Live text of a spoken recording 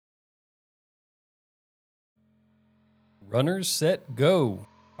Runners, set, go.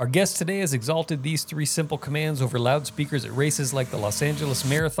 Our guest today has exalted these three simple commands over loudspeakers at races like the Los Angeles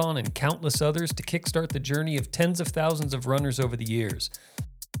Marathon and countless others to kickstart the journey of tens of thousands of runners over the years.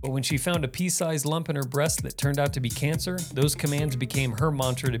 But when she found a pea-sized lump in her breast that turned out to be cancer, those commands became her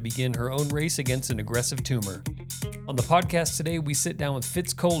mantra to begin her own race against an aggressive tumor. On the podcast today, we sit down with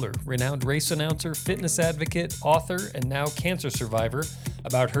Fitz Koehler, renowned race announcer, fitness advocate, author, and now cancer survivor,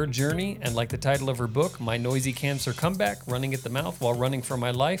 about her journey and, like the title of her book, My Noisy Cancer Comeback, Running at the Mouth While Running for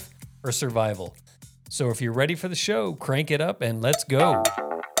My Life, her survival. So if you're ready for the show, crank it up and let's go.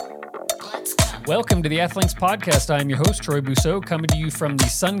 Welcome to the Athlinks Podcast. I am your host, Troy Bousseau, coming to you from the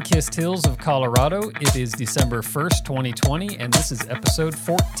sun-kissed hills of Colorado. It is December 1st, 2020, and this is episode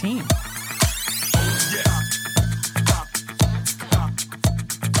 14.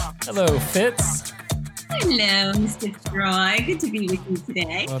 Hello, Fitz. Hello, Mr. Troy. Good to be with you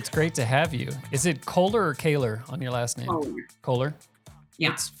today. Well, it's great to have you. Is it Koehler or Kaler on your last name? Koehler. Koehler?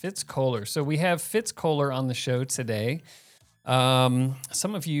 Yeah. It's Fitz Koehler. So we have Fitz Koehler on the show today. Some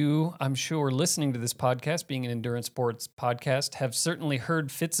of you, I'm sure, listening to this podcast, being an endurance sports podcast, have certainly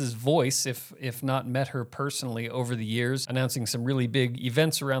heard Fitz's voice, if not met her personally over the years, announcing some really big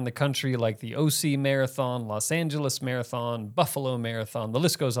events around the country like the OC Marathon, Los Angeles Marathon, Buffalo Marathon. The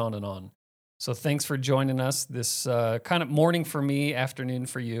list goes on and on. So thanks for joining us this kind of morning for me, afternoon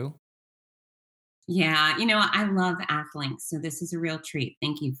for you. Yeah, I love Athlinks, so this is a real treat.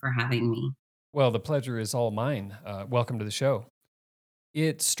 Thank you for having me. Well, the pleasure is all mine. Welcome to the show.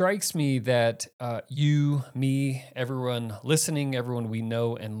 It strikes me that you, me, everyone listening, everyone we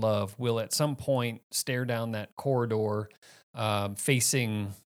know and love will at some point stare down that corridor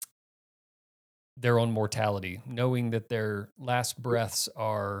facing their own mortality, knowing that their last breaths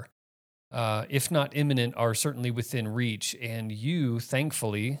are, if not imminent, are certainly within reach. And you,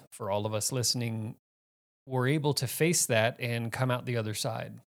 thankfully, for all of us listening, were able to face that and come out the other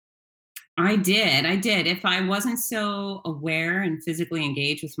side. I did. If I wasn't so aware and physically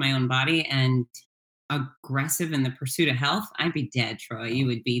engaged with my own body and aggressive in the pursuit of health, I'd be dead, Troy. You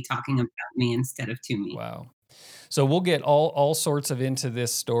would be talking about me instead of to me. Wow. So we'll get all sorts of into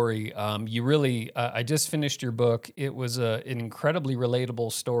this story. You really, I just finished your book. It was an incredibly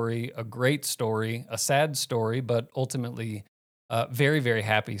relatable story, a great story, a sad story, but ultimately very, very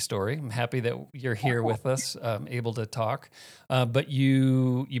happy story. I'm happy that you're here with us, able to talk. But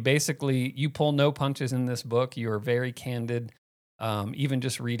you basically, you pull no punches in this book. You are very candid. Even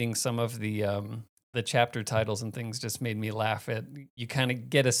just reading some of the chapter titles and things just made me laugh at. You kind of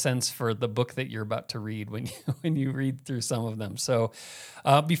get a sense for the book that you're about to read when you read through some of them. So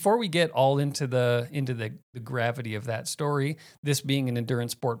before we get all into the gravity of that story, this being an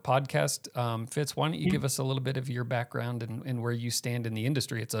endurance sport podcast, Fitz, why don't you give us a little bit of your background and where you stand in the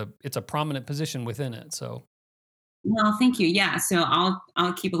industry? It's a prominent position within it. So Well, thank you. Yeah, so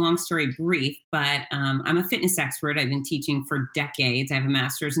I'll keep a long story brief, but I'm a fitness expert. I've been teaching for decades. I have a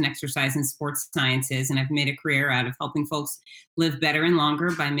master's in exercise and sports sciences, and I've made a career out of helping folks live better and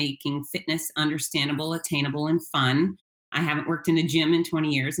longer by making fitness understandable, attainable, and fun. I haven't worked in a gym in 20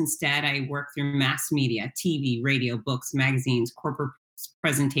 years. Instead, I work through mass media, TV, radio, books, magazines, corporate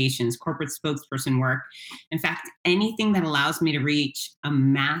presentations, corporate spokesperson work. In fact, anything that allows me to reach a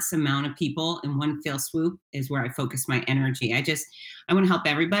mass amount of people in one fell swoop is where I focus my energy. I want to help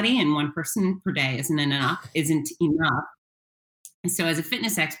everybody, and one person per day isn't enough. So as a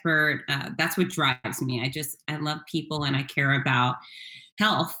fitness expert, that's what drives me. I love people and I care about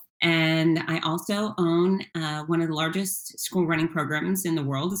health. And I also own one of the largest school running programs in the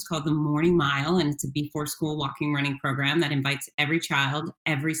world. It's called the Morning Mile, and it's a before school walking running program that invites every child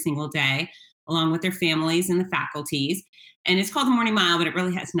every single day, along with their families and the faculties. And it's called the Morning Mile, but it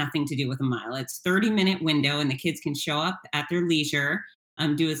really has nothing to do with a mile. It's 30-minute window, and the kids can show up at their leisure,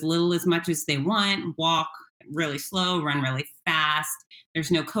 do as little as much as they want, walk really slow, run really fast. There's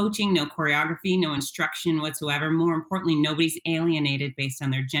no coaching, no choreography, no instruction whatsoever. More importantly, nobody's alienated based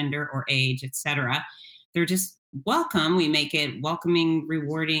on their gender or age, etc. They're just welcome. We make it welcoming,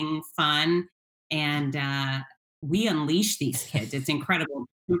 rewarding, fun, and we unleash these kids. It's incredible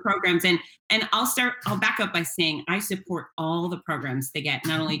programs. And I'll back up by saying I support all the programs they get,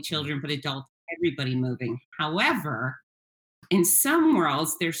 not only children but adults, everybody moving. However, in some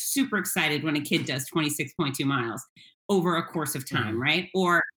worlds, they're super excited when a kid does 26.2 miles over a course of time, right?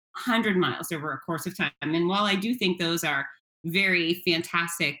 Or 100 miles over a course of time. And while I do think those are very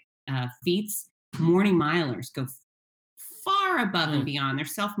fantastic feats, morning milers go far above and beyond. They're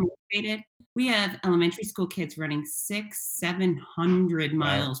self-motivated. We have elementary school kids running 700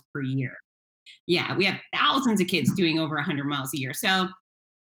 miles per year. Yeah, we have thousands of kids doing over 100 miles a year. So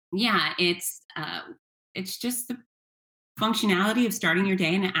yeah, it's just functionality of starting your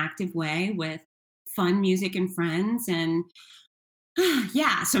day in an active way with fun music and friends. And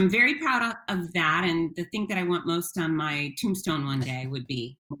yeah, so I'm very proud of that. And the thing that I want most on my tombstone one day would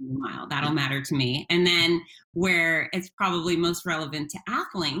be 1 mile. That'll matter to me. And then where it's probably most relevant to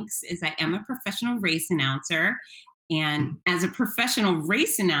Athlinks is I am a professional race announcer. And as a professional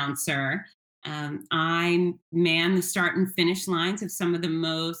race announcer, I man the start and finish lines of some of the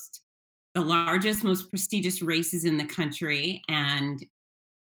largest, most prestigious races in the country. And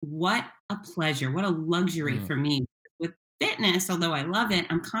what a pleasure, what a luxury Mm, for me. With fitness, although I love it,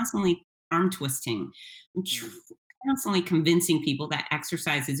 I'm constantly arm twisting. I'm constantly convincing people that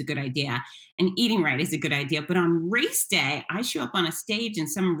exercise is a good idea and eating right is a good idea. But on race day, I show up on a stage and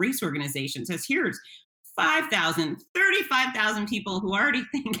some race organization says, here's 5,000, 35,000 people who already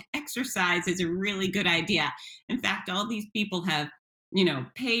think exercise is a really good idea. In fact, all these people have,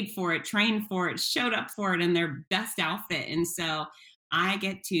 paid for it, trained for it, showed up for it in their best outfit. And so I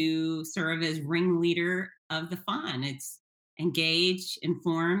get to serve as ringleader of the fun. It's engage,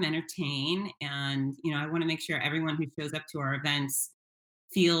 inform, entertain. And, I want to make sure everyone who shows up to our events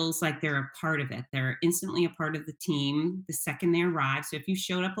feels like they're a part of it. They're instantly a part of the team the second they arrive. So if you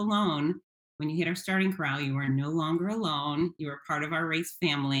showed up alone, when you hit our starting corral, you are no longer alone. You are part of our race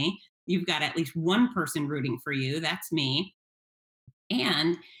family. You've got at least one person rooting for you. That's me.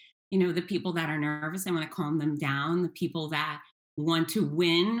 And, the people that are nervous, I want to calm them down. The people that want to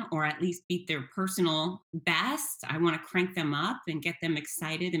win or at least beat their personal best, I want to crank them up and get them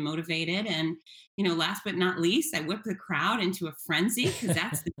excited and motivated. And, last but not least, I whip the crowd into a frenzy because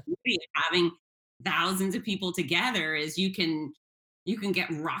that's the beauty of having thousands of people together is you can get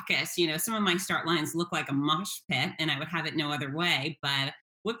raucous. Some of my start lines look like a mosh pit and I would have it no other way, but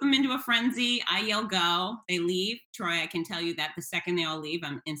whip them into a frenzy. I yell go. They leave. Troy, I can tell you that the second they all leave,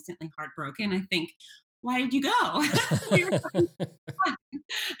 I'm instantly heartbroken. I think, why did you go? We were having fun.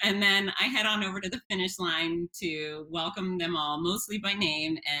 And then I head on over to the finish line to welcome them all, mostly by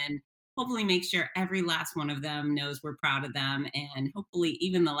name, and hopefully make sure every last one of them knows we're proud of them. And hopefully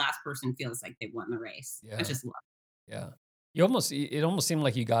even the last person feels like they won the race. I yeah, just love yeah. It almost seemed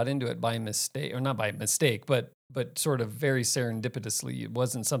like you got into it by mistake, or not by mistake, but sort of very serendipitously. It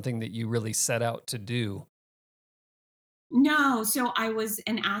wasn't something that you really set out to do. No, so I was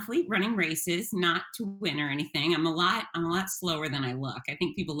an athlete running races, not to win or anything. I'm a lot slower than I look. I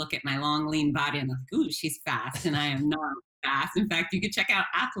think people look at my long, lean body and they're like, "Ooh, she's fast," and I am not fast. In fact, you could check out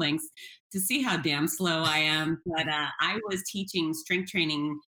Athlinks to see how damn slow I am. But I was teaching strength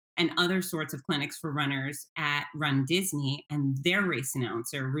training and other sorts of clinics for runners at Run Disney, and their race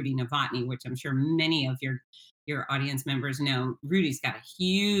announcer, Rudy Novotny, which I'm sure many of your audience members know. Rudy's got a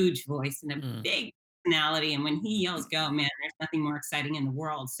huge voice and a Mm, big personality, and when he yells go, man, there's nothing more exciting in the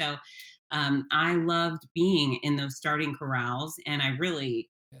world. So I loved being in those starting corrals and I really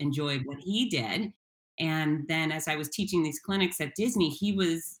yeah. enjoyed what he did. And then as I was teaching these clinics at Disney, he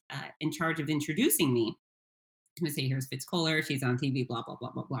was in charge of introducing me. He would say, here's Fitz Kohler, she's on TV, blah blah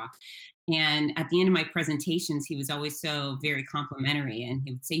blah blah blah. And at the end of my presentations, he was always so very complimentary. And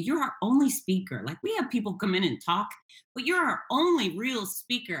he would say, you're our only speaker. Like, we have people come in and talk, but you're our only real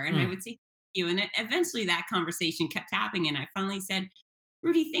speaker. And I Mm, would say, thank you. And eventually that conversation kept happening. And I finally said,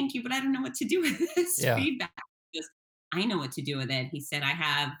 Rudy, thank you, but I don't know what to do with this yeah. feedback. He goes, I know what to do with it. He said, I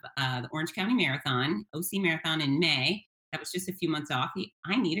have the Orange County Marathon, OC Marathon in May. That was just a few months off.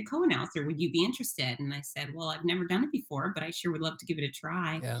 I need a co announcer. Would you be interested? And I said, well, I've never done it before, but I sure would love to give it a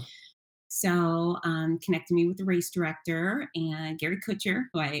try. Yeah. So, connected me with the race director and Gary Kutcher,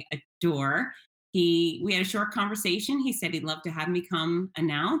 who I adore. We had a short conversation. He said he'd love to have me come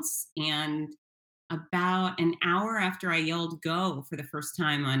announce. And about an hour after I yelled go for the first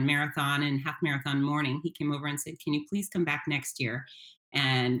time on marathon and half marathon morning, he came over and said, can you please come back next year?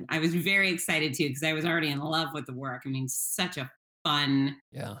 And I was very excited too, because I was already in love with the work. I mean, such a fun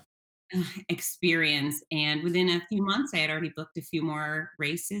Yeah. experience. And within a few months, I had already booked a few more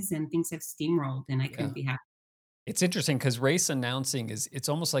races and things have steamrolled and I Yeah. couldn't be happier. It's interesting because race announcing it's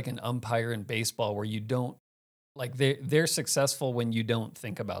almost like an umpire in baseball where you don't like they're successful when you don't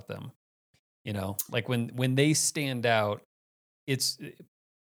think about them. Like when they stand out, it's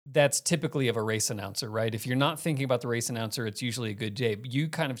that's typically of a race announcer, right? If you're not thinking about the race announcer, it's usually a good day. But you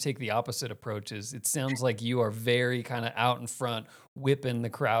kind of take the opposite approach. It sounds like you are very kind of out in front, whipping the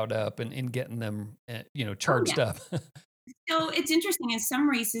crowd up and getting them, Oh, yeah. charged up. So it's interesting. In some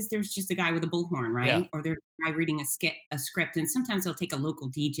races, there's just a guy with a bullhorn, Yeah. right? Or there's a guy reading a script, and sometimes they'll take a local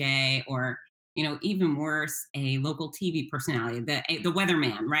DJ or even worse, a local TV personality, the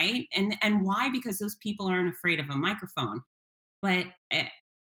weatherman, right? And why? Because those people aren't afraid of a microphone. But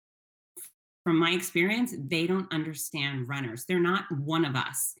from my experience, they don't understand runners. They're not one of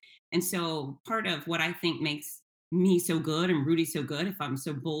us. And so part of what I think makes me so good and Rudy so good, if I'm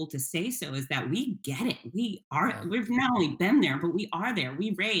so bold to say so, is that we get it. Yeah. We've not only been there, but we are there.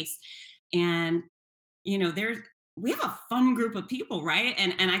 We race. And there's we have a fun group of people, right?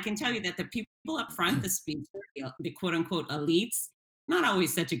 And I can tell you that the people up front, the speakers, the quote unquote elites, not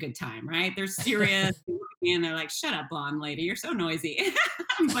always such a good time, right? They're serious, they look at me and they're like, "Shut up, blonde lady, you're so noisy."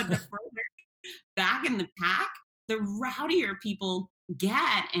 But the further back in the pack, the rowdier people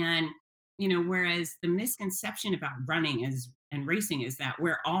get. And whereas the misconception about running is and racing is that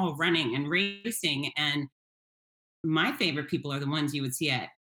we're all running and racing, and my favorite people are the ones you would see at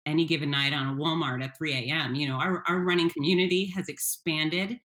any given night on a Walmart at 3 a.m. Our running community has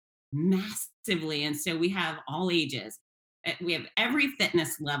expanded massively. And so we have all ages. We have every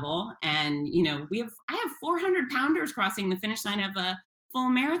fitness level. And, I have 400 pounders crossing the finish line of a full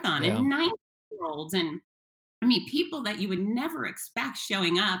marathon Yeah. and 9-year-olds. And I mean, people that you would never expect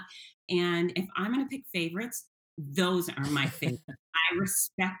showing up. And if I'm going to pick favorites, those are my favorites. I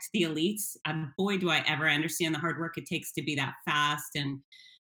respect the elites. Boy, do I ever understand the hard work it takes to be that fast and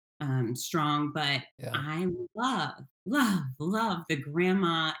strong. But Yeah. I love, love, love the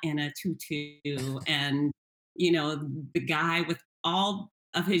grandma in a tutu and, the guy with all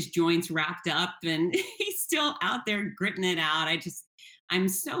of his joints wrapped up and he's still out there gritting it out. I'm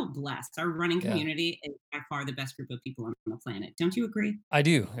so blessed. Our running Yeah. community is by far the best group of people on the planet. Don't you agree? I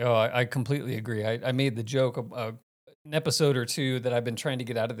do. Oh, I completely agree. I made the joke of an episode or two that I've been trying to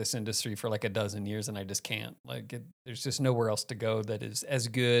get out of this industry for like a dozen years, and I just can't. There's just nowhere else to go that is as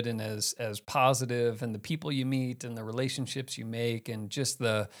good and as positive, and the people you meet and the relationships you make, and just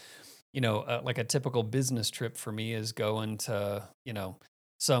like a typical business trip for me is going to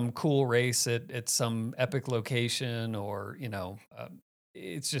some cool race at some epic location, or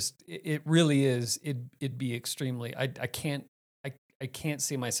it's just it really is it'd be extremely I can't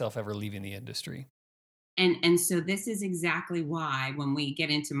see myself ever leaving the industry. And so this is exactly why when we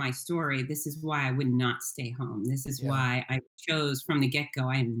get into my story, this is why I would not stay home. This is Yeah. why I chose from the get-go,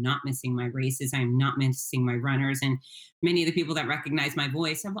 I am not missing my races. I am not missing my runners. And many of the people that recognize my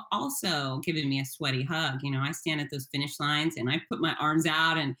voice have also given me a sweaty hug. I stand at those finish lines and I put my arms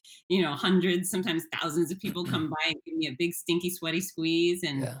out and, hundreds, sometimes thousands of people come by and give me a big stinky sweaty squeeze.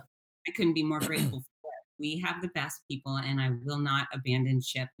 And Yeah. I couldn't be more grateful for it. We have the best people and I will not abandon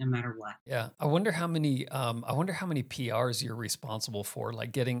ship no matter what. Yeah. I wonder how many PRs you're responsible for,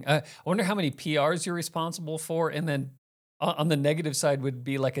 like getting I wonder how many PRs you're responsible for, and then on the negative side would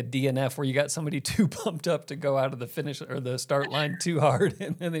be like a DNF where you got somebody too pumped up to go out of the finish or the start line too hard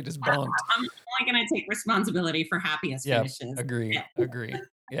and then they just bonked. I'm only going to take responsibility for happiest Yeah, finishes. agree, Yeah, agree.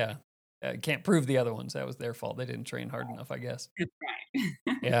 Yeah. Can't prove the other ones. That was their fault. They didn't train hard enough, I guess. that's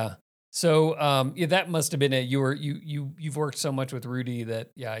right. Yeah. So, yeah, that must have been it. You've worked so much with Rudy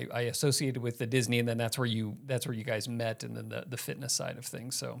that, yeah, I associated with the Disney, and then that's where you guys met, and then the fitness side of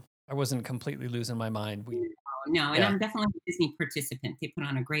things. So I wasn't completely losing my mind. No, and Yeah, I'm definitely a Disney participant. They put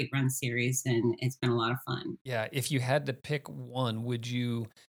on a great run series, and it's been a lot of fun. yeah. If you had to pick one,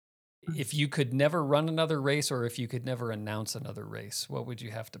 if you could never run another race, or if you could never announce another race, what would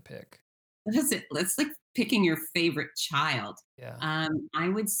you have to pick? That's it. Let's like picking your favorite child. Yeah. I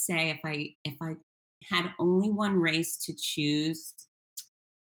would say if I had only one race to choose,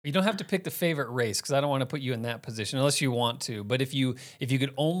 You don't have to pick the favorite race because I don't want to put you in that position unless you want to. But if you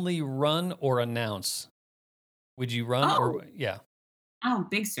could only run or announce, would you run oh, or yeah? oh,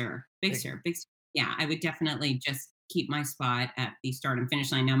 Big Sur, Big Pick, Sur, Big Sur. Yeah, I would definitely just keep my spot at the start and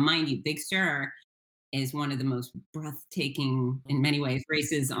finish line. Now, mind you, Big Sur is one of the most breathtaking, in many ways,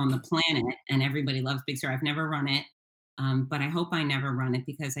 races on the planet, and everybody loves Big Sur. I've never run it, but I hope I never run it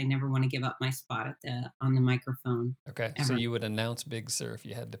because I never want to give up my spot at the on the microphone okay, so ever. you would announce Big Sur if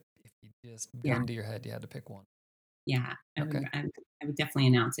you just Yeah, gun to your head, you had to pick one. yeah, Okay. I would definitely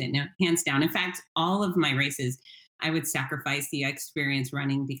announce it. No, hands down. In fact, all of my races, I would sacrifice the experience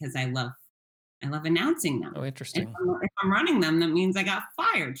running because I love announcing Oh, them. And interesting. if I'm running them, that means I got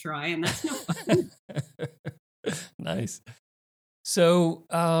fired, Troy, and that's no fun. Nice. So,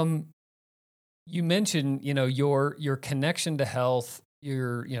 you mentioned, your connection to health,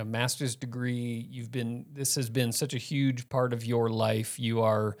 your, master's degree. This has been such a huge part of your life. You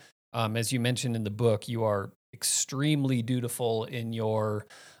are, as you mentioned in the book, you are extremely dutiful in your,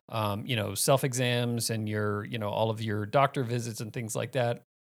 self exams and your, all of your doctor visits and things like that.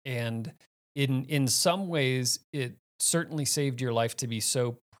 And in some ways, it certainly saved your life to be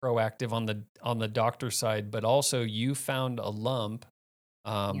so proactive on the doctor side, but also you found a lump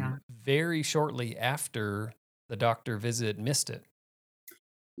Yeah. very shortly after the doctor visit, missed it.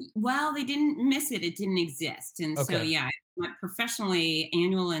 Well, they didn't miss it, it didn't exist, and so, Okay. yeah, my professionally,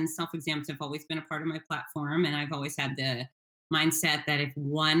 annual and self-exams have always been a part of my platform, and I've always had the mindset that if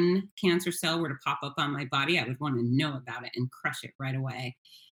one cancer cell were to pop up on my body, I would wanna know about it and crush it right away.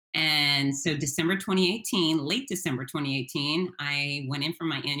 And so December 2018, late December 2018, I went in for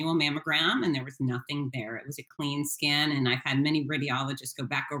my annual mammogram and there was nothing there. It was a clean scan. And I've had many radiologists go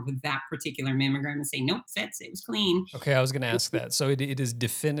back over that particular mammogram and say, nope, Fitz, it was clean. Okay, I was gonna ask that. So it is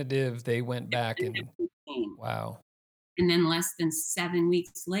definitive, they went back and Definitively clean. wow. And then less than 7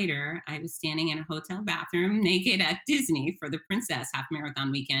 weeks later, I was standing in a hotel bathroom naked at Disney for the Princess Half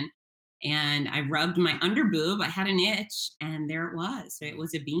Marathon weekend. And I rubbed my under boob. I had an itch, and there it was. So it Mm,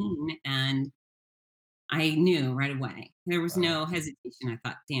 was a bean. And I knew right away. There was wow. no hesitation. I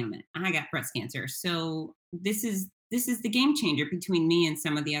thought, "Damn it, I got breast cancer." So this is the game changer between me and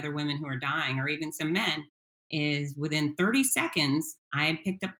some of the other women who are dying, or even some men. Is within 30 seconds, I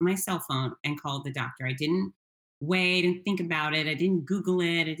picked up my cell phone and called the doctor. I didn't wait and think about it. I didn't Google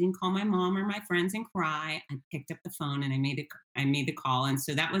it. I didn't call my mom or my friends and cry. I picked up the phone and I made the call. And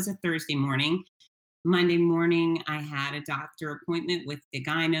so that was a Thursday morning. Monday morning, I had a doctor appointment with the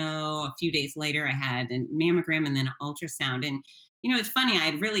gyno. A few days later, I had a mammogram and then an ultrasound. And, it's funny, I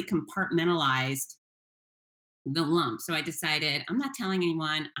had really compartmentalized the lump. So I decided I'm not telling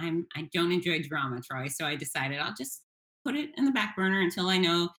anyone. I don't enjoy drama, Troy. So I decided I'll just put it in the back burner until I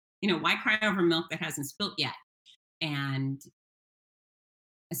know, why cry over milk that hasn't spilt yet? And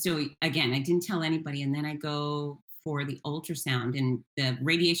so again, I didn't tell anybody. And then I go for the ultrasound, and the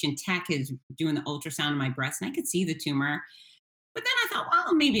radiation tech is doing the ultrasound of my breast, and I could see the tumor. But then I thought,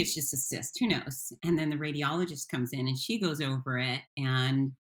 well, maybe it's just a cyst. Who knows? And then the radiologist comes in and she goes over it.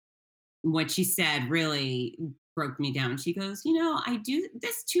 And what she said really broke me down. She goes, I do,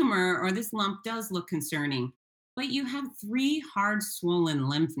 this tumor or this lump does look concerning, but you have three hard swollen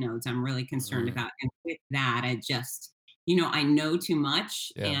lymph nodes I'm really concerned Mm, about. And with that, I just, I know too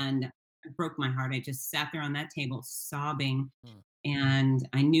much, yeah. and it broke my heart. I just sat there on that table sobbing, Mm, and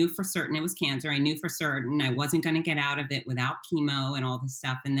I knew for certain it was cancer. I knew for certain I wasn't going to get out of it without chemo and all this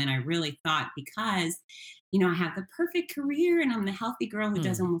stuff. And then I really thought, because, I have the perfect career and I'm the healthy girl who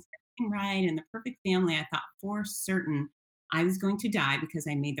does mm, almost everything right and the perfect family, I thought for certain I was going to die because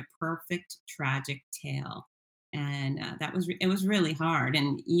I made the perfect tragic tale. And it was really hard.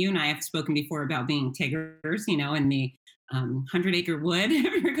 And you and I have spoken before about being Tiggers, in the 100 Acre Wood. If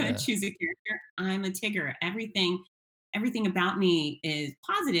you're going to yeah. choose a character, I'm a Tigger. Everything about me is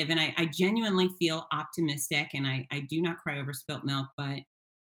positive, and I genuinely feel optimistic, and I do not cry over spilt milk, but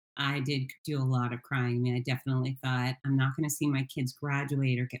I did do a lot of crying. I mean, I definitely thought I'm not going to see my kids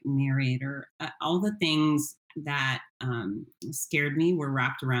graduate or get married, or all the things that scared me were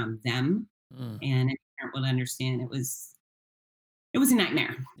wrapped around them. Mm, And any parent will understand it was a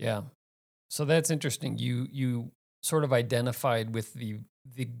nightmare. yeah. So that's interesting. You sort of identified with the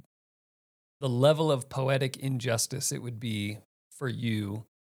level of poetic injustice it would be for you,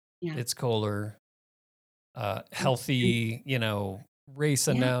 Yeah. Fitz Kohler, And, and healthy, race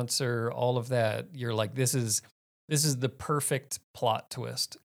yeah, announcer, all of that. You're like, this is the perfect plot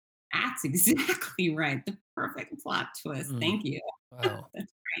twist. that's exactly right. The perfect plot twist. Mm, Thank you. wow.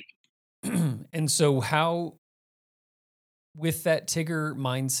 That's And so how with that Tigger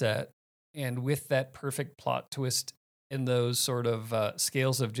mindset and with that perfect plot twist and those sort of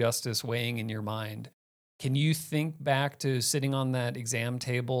scales of justice weighing in your mind, can you think back to sitting on that exam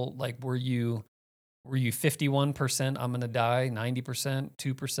table? Like, were you 51%? I'm gonna die. 90%,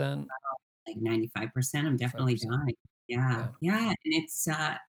 2%, like 95%. I'm definitely 5%. dying. Yeah. Yeah. Yeah.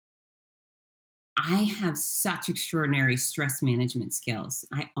 And I have such extraordinary stress management skills.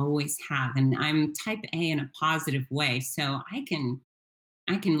 I always have. And I'm type A in a positive way. So I can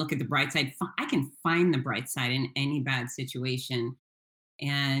look at the bright side. I can find the bright side in any bad situation.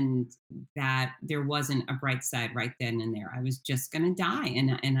 And that there wasn't a bright side right then and there. I was just gonna die.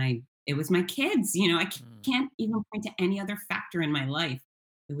 And it was my kids. I Mm, can't even point to any other factor in my life.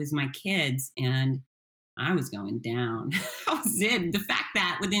 It was my kids. And I was going down. That was it. The fact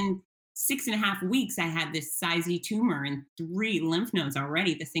that within 6.5 weeks, I had this sizey tumor and three lymph nodes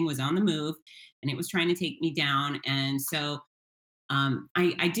already. This thing was on the move and it was trying to take me down. And so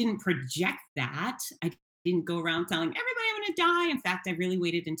I didn't project that. I didn't go around telling everybody I'm going to die. In fact, I really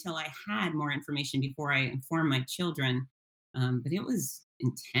waited until I had more information before I informed my children. But it was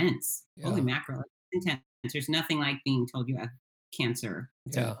intense. Holy yeah. mackerel, it's intense. There's nothing like being told you have cancer.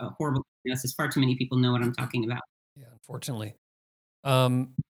 It's a, Yeah. a horrible diagnosis. Far too many people know what I'm talking about. Yeah. Unfortunately.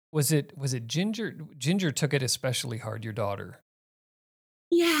 Um, was it Ginger? Ginger took it especially hard, your daughter.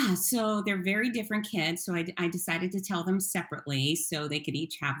 Yeah, so they're very different kids. So I decided to tell them separately so they could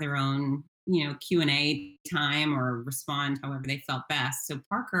each have their own, Q&A time or respond however they felt best. So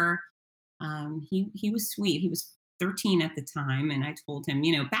Parker, he was sweet. He was 13 at the time, and I told him,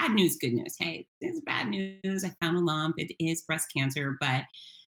 bad news, good news. Hey, it's bad news. I found a lump. It is breast cancer, but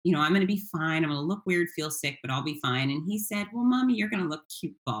I'm going to be fine. I'm going to look weird, feel sick, but I'll be fine. And he said, "Well, mommy, you're going to look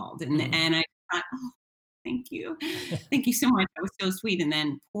cute bald." Mhm. And I thought, oh, thank you. Thank you so much. That was so sweet. And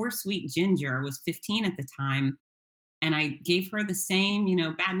then poor sweet Ginger was 15 at the time. And I gave her the same,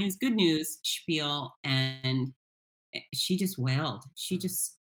 bad news, good news spiel. And she just wailed. She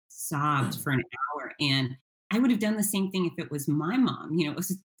just sobbed for an hour. And I would have done the same thing if it was my mom.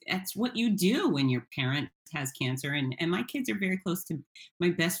 That's what you do when your parent has cancer. And my kids are very close to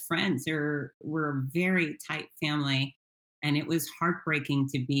my best friends. We're a very tight family. And it was heartbreaking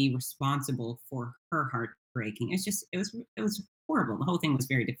to be responsible for her heartbreaking. It was horrible. The whole thing was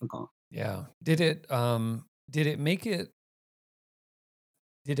very difficult. Yeah. Did it make it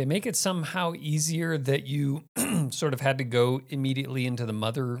somehow easier that you sort of had to go immediately into the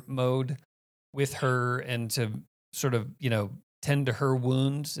mother mode with her and to sort of, tend to her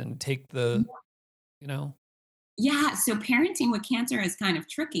wounds and take the, you know? Yeah, so parenting with cancer is kind of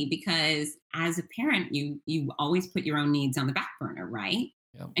tricky because as a parent, you always put your own needs on the back burner, right?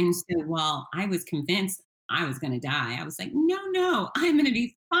 Yeah. And so while I was convinced I was going to die, I was like, no, no, I'm going to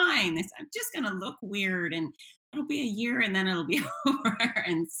be fine. I'm just going to look weird, and it'll be a year and then it'll be over.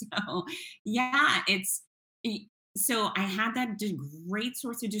 And so, yeah, e- so I had that great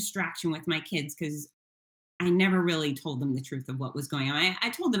source of distraction with my kids because I never really told them the truth of what was going on. I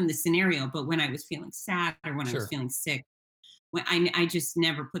told them the scenario, but when I was feeling sad or when I was Sure. feeling sick, when I just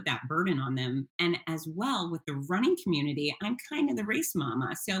never put that burden on them. And as well with the running community, I'm kind of the race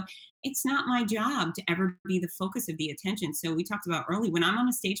mama. So it's not my job to ever be the focus of the attention. So we talked about early when I'm on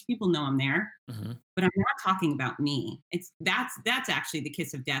a stage, people know I'm there, Mhm. but I'm not talking about me. That's actually the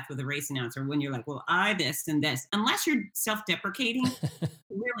kiss of death with a race announcer when you're like, well, I this and this. Unless you're self-deprecating, you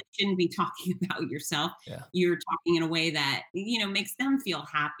really shouldn't be talking about yourself. Yeah. You're talking in a way that makes them feel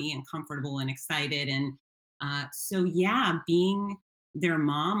happy and comfortable and excited. And so, yeah, being their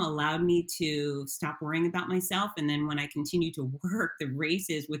mom allowed me to stop worrying about myself. And then when I continued to work the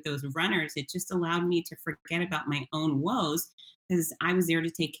races with those runners, it just allowed me to forget about my own woes because I was there to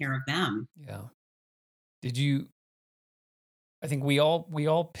take care of them. Yeah. Did you I think we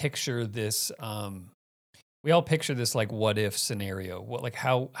all picture this, we all picture this like what if scenario. What like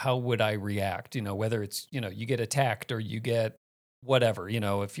how would I react? Whether it's, you get attacked or you get whatever,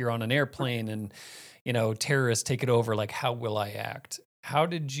 if you're on an airplane and, terrorists take it over, like how will I act? How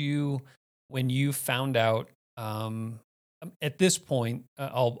did you when you found out at this point,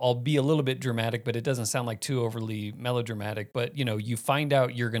 I'll be a little bit dramatic, but it doesn't sound like too overly melodramatic, but you find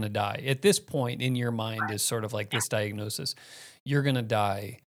out you're going to die. At this point in your mind is sort of like this diagnosis. You're going to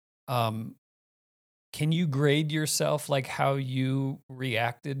die. Um can you grade yourself, like, how you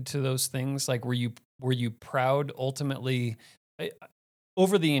reacted to those things? Like, were you proud ultimately, eh,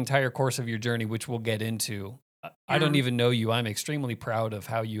 over the entire course of your journey, which we'll get into? I don't Yeah. even know you. I'm extremely proud of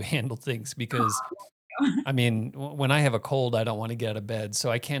how you handle things because, I mean, when I have a cold, I don't wanna get out of bed,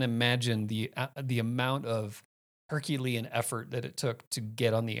 so I can't imagine the amount of Herculean effort that it took to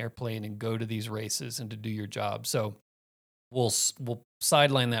get on the airplane and go to these races and to do your job. So we'll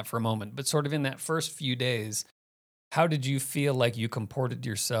sideline that for a moment, but sort of in that first few days, how did you feel like you comported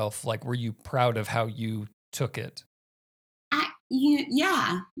yourself? Like, were you proud of how you took it?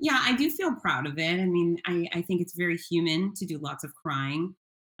 Yeah, I do feel proud of it. I mean, I think it's very human to do lots of crying.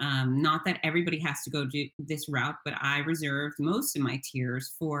 Not that everybody has to go do this route, but I reserved most of my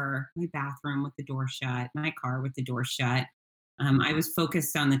tears for my bathroom with the door shut, my car with the door shut. I was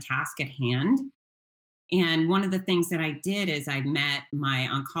focused on the task at hand. And one of the things that I did is I met my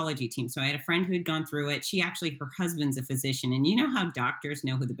oncology team. So I had a friend who had gone through it. Her husband's a physician. And you know how doctors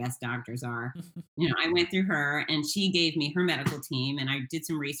know who the best doctors are. I went through her and she gave me her medical team. And I did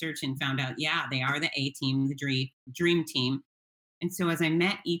some research and found out, yeah, they are the A team, the dream team. And so as I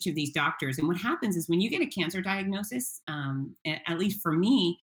met each of these doctors, and what happens is when you get a cancer diagnosis, at least for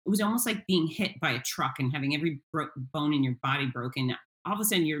me, it was almost like being hit by a truck and having every bone in your body broken. All of a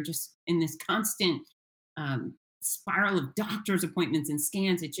sudden, you're just in this constant spiral of doctor's appointments and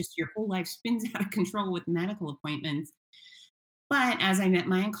scans. It just your whole life spins out of control with medical appointments. But as I met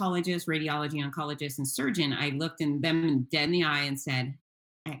my oncologist, radiology oncologist, and surgeon, I looked in them dead in the eye and said,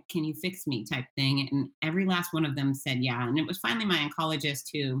 Can you fix me?" type thing. And every last one of them said, yeah. And it was finally my oncologist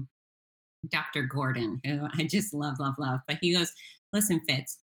who, Dr. Gordon, who I just love, love, love. But he goes, listen,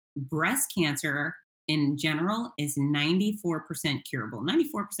 Fitz, breast cancer in general is 94% curable.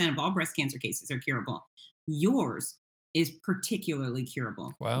 94% of all breast cancer cases are curable. Yours is particularly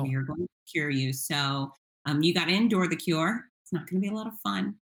curable. Wow. We are going to cure you. So you got to endure the cure. It's not going to be a lot of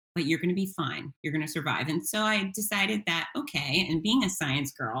fun, but you're going to be fine. You're going to survive. And so I decided that, okay, and being a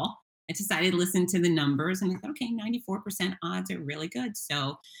science girl, I decided to listen to the numbers and I thought, okay, 94% odds are really good.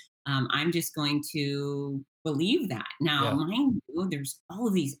 So I'm just going to believe that. Now, Yeah. mind you, there's all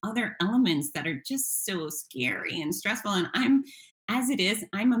of these other elements that are just so scary and stressful. And as it is,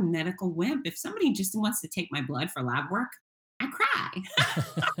 I'm a medical wimp. If somebody just wants to take my blood for lab work, I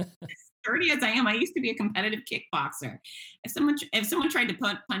cry. Sturdy as I am, I used to be a competitive kickboxer. If someone tried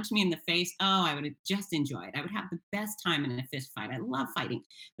to punch me in the face, oh, I would have just enjoyed. I would have the best time in a fist fight. I love fighting.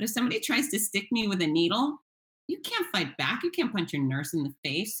 But if somebody tries to stick me with a needle, you can't fight back. You can't punch your nurse in the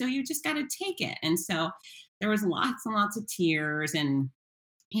face. So you just got to take it. And so there was lots and lots of tears. And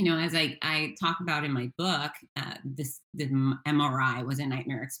as I talk about in my book, the MRI was a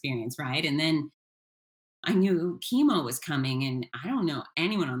nightmare experience, right? And then I knew chemo was coming, and I don't know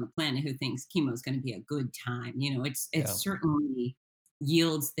anyone on the planet who thinks chemo is going to be a good time. It Yeah. certainly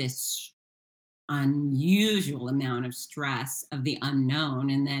yields this unusual amount of stress of the unknown.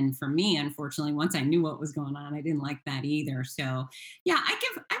 And then for me, unfortunately, once I knew what was going on, I didn't like that either. So yeah, I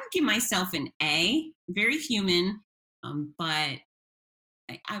would give myself an A, very human, but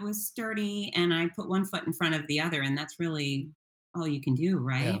I was sturdy and I put one foot in front of the other, and that's really all you can do, Yeah.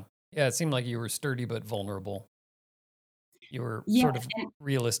 right? Yeah. It seemed like you were sturdy but vulnerable. You were Yeah, sort of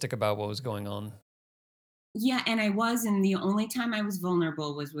realistic about what was going on. yeah, and I was, and the only time I was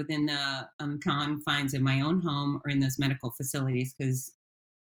vulnerable was within the confines of my own home or in those medical facilities. Because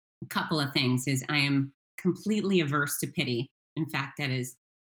a couple of things is I am completely averse to pity. In fact, that is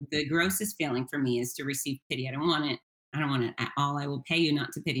the grossest feeling for me is to receive pity. I don't want it. I don't want it at all. I will pay you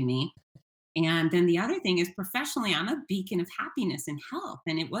not to pity me. And then the other thing is professionally, I'm a beacon of happiness and health.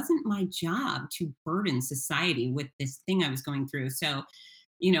 And it wasn't my job to burden society with this thing I was going through. So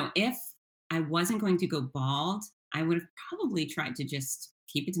if I wasn't going to go bald, I would have probably tried to just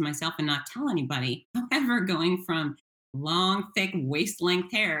keep it to myself and not tell anybody. However, going from long, thick, waist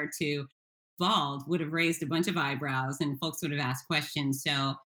length hair to bald would have raised a bunch of eyebrows and folks would have asked questions.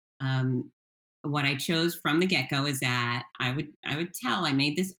 So, um, what I chose from the get go is that I would tell. I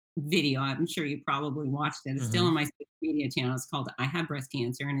made this video. I'm sure you probably watched it. It's still Hmm. on my social media channel. It's called "I Have Breast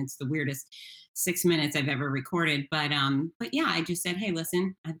Cancer," and it's the weirdest 6 minutes I've ever recorded. But yeah, I just said, hey,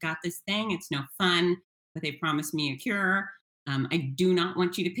 listen, I've got this thing. It's no fun, but they promised me a cure. I do not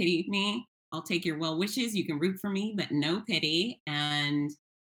want you to pity me. I'll take your well wishes. You can root for me, but no pity. And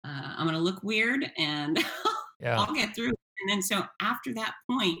I'm going to look weird and Yeah. I'll get through it. And then so after that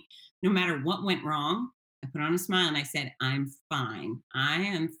point, no matter what went wrong, I put on a smile and I said, I'm fine. I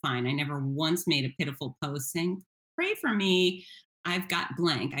am fine. I never once made a pitiful post saying, pray for me. I've got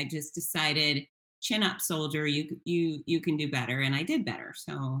blank. I just decided, chin up, soldier. You can do better, and I did better.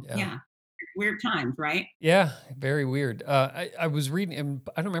 So Yeah. yeah, weird times, right? Yeah, very weird. I was reading, and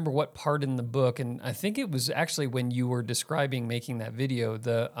I don't remember what part in the book, and I think it was actually when you were describing making that video.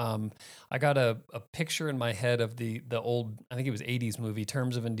 I got a picture in my head of the old, I think it was '80s movie,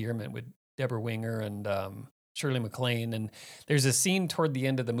 Terms of Endearment with Deborah Winger and Shirley MacLaine, and there's a scene toward the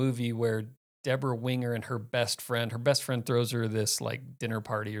end of the movie where Deborah Winger and her best friend throws her this like dinner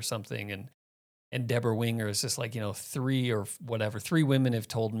party or something, and Deborah Winger is just like, three or whatever, three women have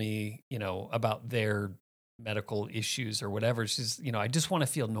told me, about their medical issues or whatever. She's, I just want to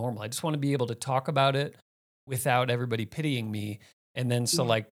feel normal. I just want to be able to talk about it without everybody pitying me. And then so Yeah.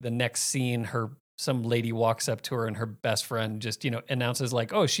 like the next scene, some lady walks up to her and her best friend just, announces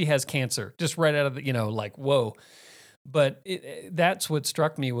like, oh, she has cancer, just right out of the, like, whoa. But that's what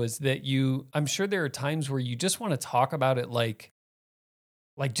struck me was that I'm sure there are times where you just want to talk about it like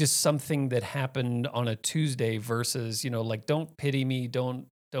just something that happened on a Tuesday versus, like don't pity me, don't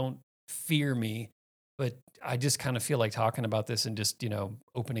fear me, but I just kind of feel like talking about this and just,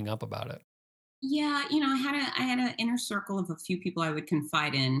 opening up about it. Yeah, I had an inner circle of a few people I would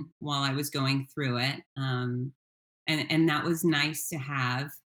confide in while I was going through it, and that was nice to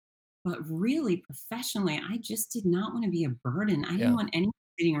have. But really, professionally, I just did not want to be a burden. I didn't Yeah. want anyone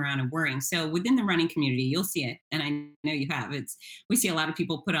sitting around and worrying. So within the running community, you'll see it, and I know you have. We see a lot of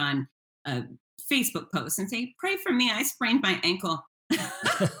people put on Facebook posts and say, "Pray for me. I sprained my ankle."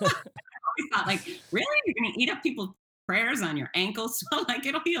 Always thought, like, really, you're going to eat up people's prayers on your ankles, so like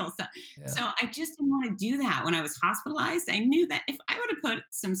it'll heal. So, Yeah. so I just didn't want to do that. When I was hospitalized, I knew that if I would have put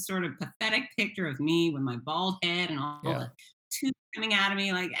some sort of pathetic picture of me with my bald head and all Yeah. the tubes coming out of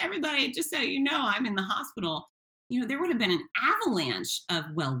me, like everybody, just so you know, I'm in the hospital. there would have been an avalanche of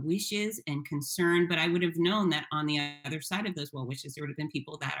well wishes and concern, but I would have known that on the other side of those well wishes, there would have been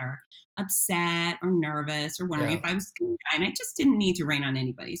people that are upset or nervous or wondering if Yeah. I was going to die. And I just didn't need to rain on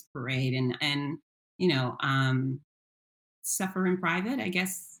anybody's parade and you know, suffer in private. I Yeah.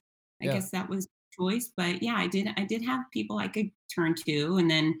 guess that was choice. But yeah, I did have people I could turn to, and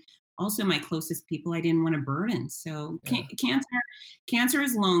then also my closest people I didn't want to burden. So Yeah. cancer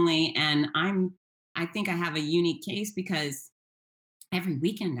is lonely, and I think I have a unique case because every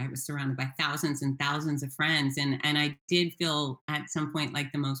weekend I was surrounded by thousands and thousands of friends, and I did feel at some point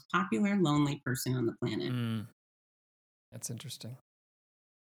like the most popular lonely person on the planet. Mm, that's interesting.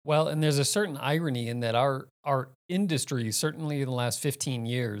 Well, and there's a certain irony in that our industry, certainly in the last 15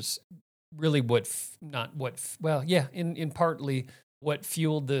 years, really not well, yeah, in partly what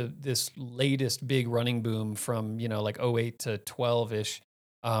fueled this latest big running boom from, like '08 to 12ish,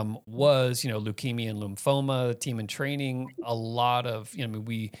 was, leukemia and lymphoma, team in training, a lot of, I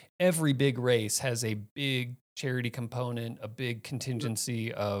mean, every big race has a big charity component, a big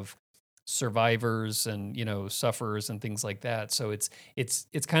contingency of survivors and, sufferers and things like that. So it's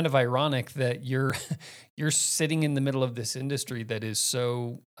kind of ironic that you're you're sitting in the middle of this industry that is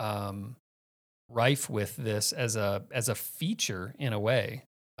so rife with this as a feature in a way,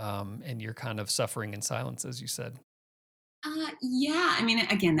 and you're kind of suffering in silence, as you said. Yeah, I mean,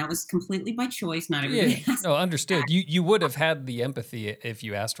 again, that was completely by choice. Not Yeah, yeah. everybody has. No, understood. You would have had the empathy if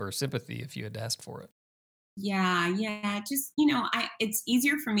you asked for sympathy, if you had asked for it. Yeah, yeah. Just, I it's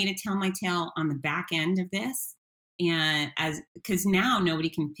easier for me to tell my tale on the back end of this. And as because now nobody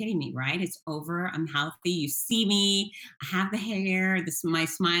can pity me, right? It's over. I'm healthy. You see me, I have the hair, my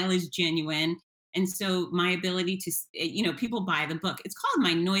smile is genuine. And so my ability to, people buy the book. It's called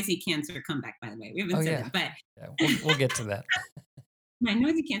My Noisy Cancer Comeback, by the way. We Oh haven't said yeah, that, but yeah. We'll get to that. My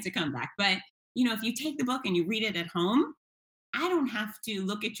Noisy Cancer Comeback. But, if you take the book and you read it at home, I don't have to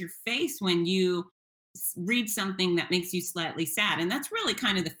look at your face when you read something that makes you slightly sad. And that's really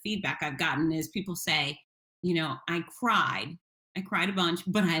kind of the feedback I've gotten is people say, I cried. I cried a bunch,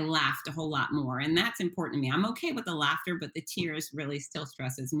 but I laughed a whole lot more. And that's important to me. I'm okay with the laughter, but the tears really still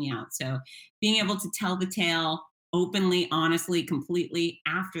stresses me out. So being able to tell the tale openly, honestly, completely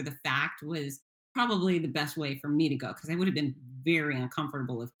after the fact was probably the best way for me to go because I would have been very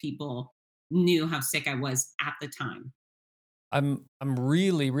uncomfortable if people knew how sick I was at the time. I'm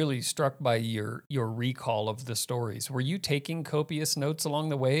really really struck by your recall of the stories. Were you taking copious notes along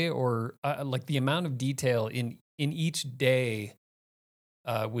the way, or like the amount of detail in each day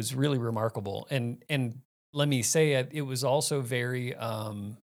was really remarkable? And let me say it was also very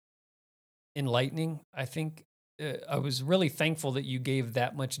enlightening. I think I was really thankful that you gave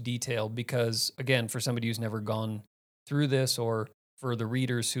that much detail because, again, for somebody who's never gone through this, or for the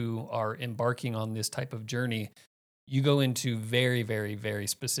readers who are embarking on this type of journey, you go into very, very, very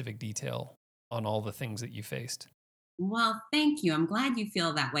specific detail on all the things that you faced. Well, thank you. I'm glad you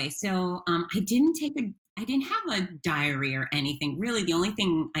feel that way. So, I didn't have a diary or anything. Really, the only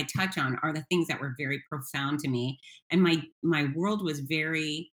thing I touch on are the things that were very profound to me. And my world was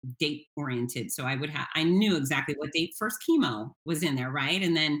very date oriented. So I knew exactly what date first chemo was in there, right?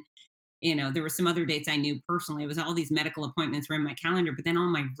 And then, there were some other dates I knew personally. It was all these medical appointments were in my calendar, but then all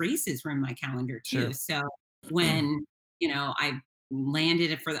my races were in my calendar too. Sure. So when, I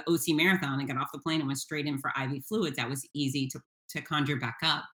landed for the OC marathon and got off the plane and went straight in for IV fluids, that was easy to conjure back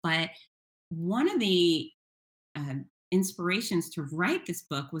up. But one of the uh, inspirations to write this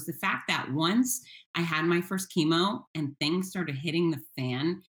book was the fact that once I had my first chemo and things started hitting the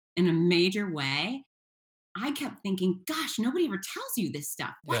fan in a major way, I kept thinking, gosh, nobody ever tells you this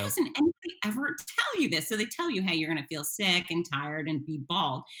stuff. Why Yeah. doesn't anybody ever tell you this? So they tell you, hey, you're going to feel sick and tired and be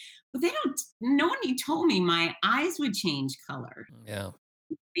bald. But no one told me my eyes would change color. Yeah.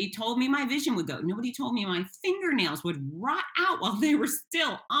 They told me my vision would go. Nobody told me my fingernails would rot out while they were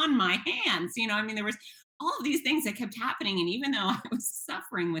still on my hands. I mean, there was all of these things that kept happening. And even though I was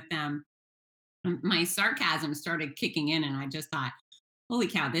suffering with them, my sarcasm started kicking in. And I just thought, holy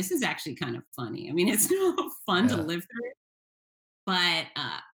cow, this is actually kind of funny. I mean, it's no fun to Yeah. live through, but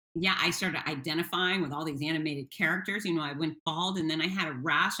yeah, I started identifying with all these animated characters. I went bald and then I had a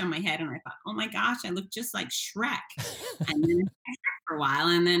rash on my head and I thought, oh my gosh, I look just like Shrek. And then for a while.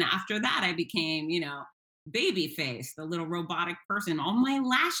 And then after that, I became, baby face, the little robotic person. All my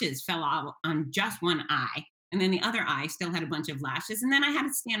lashes fell off on just one eye. And then the other eye still had a bunch of lashes. And then I had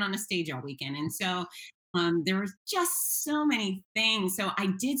to stand on a stage all weekend. And so there was just so many things. So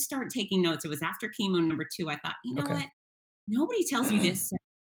I did start taking notes. It was after chemo number two. I thought, you know Okay. what? Nobody tells you this.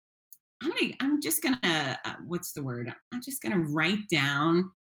 I'm just gonna what's the word? I'm just gonna write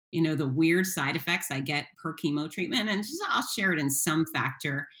down the weird side effects I get per chemo treatment, and just I'll share it in some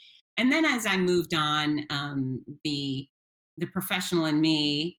factor. And then as I moved on, the professional in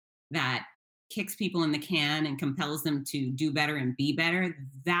me that kicks people in the can and compels them to do better and be better,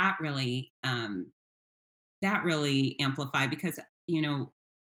 that really amplified, because you know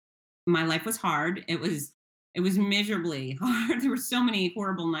my life was hard. It was miserably hard. There were so many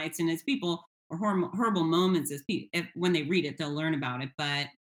horrible nights, and as people, or horrible moments, as people, if, when they read it, they'll learn about it. But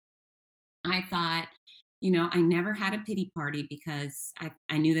I thought, I never had a pity party, because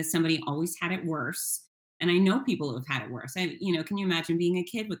I knew that somebody always had it worse. And I know people who have had it worse. Can you imagine being a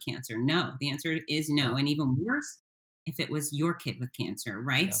kid with cancer? No. The answer is Yeah. no. And even worse, if it was your kid with cancer,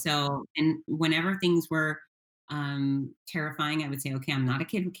 right? Yeah. So, and whenever things were terrifying, I would say, okay, I'm not a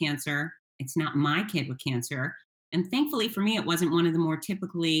kid with cancer. It's not my kid with cancer. And thankfully for me, it wasn't one of the more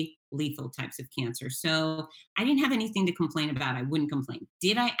typically lethal types of cancer. So I didn't have anything to complain about. I wouldn't complain.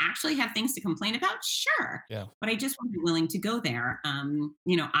 Did I actually have things to complain about? Sure. Yeah. But I just wasn't willing to go there.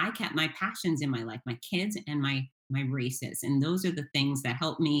 I kept my passions in my life, my kids and my races. And those are the things that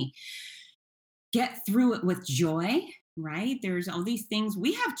help me get through it with joy, right? There's all these things.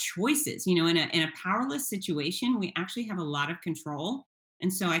 We have choices, in a powerless situation, we actually have a lot of control.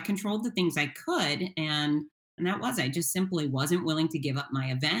 And so I controlled the things I could, and that was, I just simply wasn't willing to give up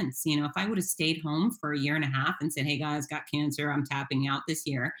my events. If I would have stayed home for a year and a half and said, "Hey guys, got cancer, I'm tapping out this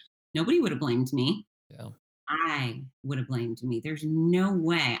year," nobody would have blamed me. Yeah. I would have blamed me. There's no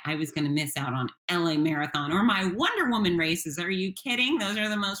way I was going to miss out on LA Marathon or my Wonder Woman races. Are you kidding? Those are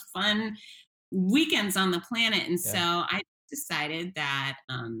the most fun weekends on the planet. And so Yeah. I decided that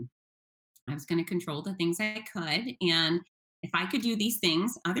I was going to control the things I could. And if I could do these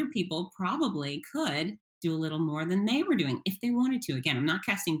things, other people probably could do a little more than they were doing if they wanted to. Again, I'm not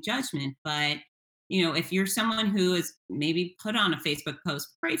casting judgment, but if you're someone who is maybe put on a Facebook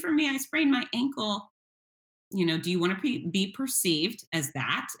post, "Pray for me, I sprained my ankle," do you want to be perceived as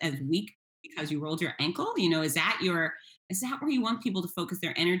that, as weak because you rolled your ankle? Is that where you want people to focus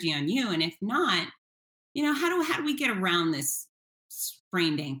their energy on you? And if not, how do we get around this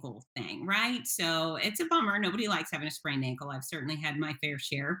sprained ankle thing, right? So it's a bummer. Nobody likes having a sprained ankle. I've certainly had my fair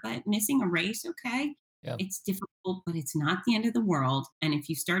share, but missing a race, okay, Yeah. it's difficult, but it's not the end of the world. And if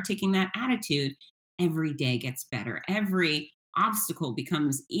you start taking that attitude, every day gets better. Every obstacle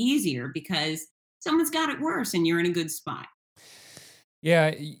becomes easier, because someone's got it worse and you're in a good spot.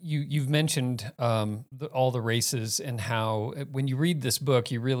 Yeah, you've mentioned all the races and how when you read this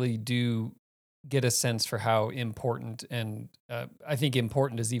book, you really do get a sense for how important, and I think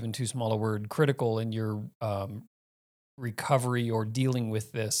important is even too small a word, critical in your recovery or dealing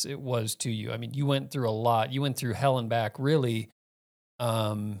with this it was to you. I mean, you went through a lot. You went through hell and back, really,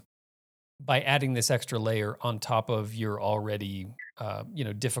 um, by adding this extra layer on top of your already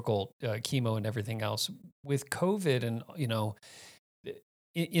difficult chemo and everything else with COVID, and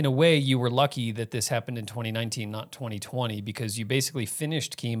in a way, you were lucky that this happened in 2019, not 2020, because you basically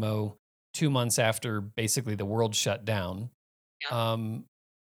finished chemo 2 months after basically the world shut down. Yep. Um,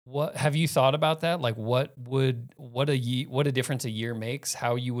 what have you thought about that? Like, what a difference a year makes.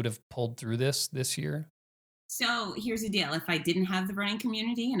 How you would have pulled through this year? So here's the deal. If I didn't have the running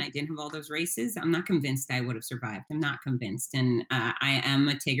community and I didn't have all those races, I'm not convinced I would have survived. I'm not convinced. And I am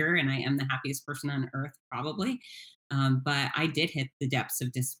a Tigger, and I am the happiest person on earth, probably. But I did hit the depths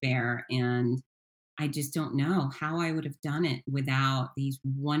of despair. And I just don't know how I would have done it without these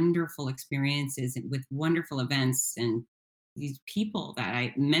wonderful experiences and with wonderful events and these people that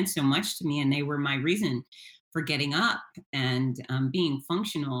I meant so much to me, and they were my reason for getting up and being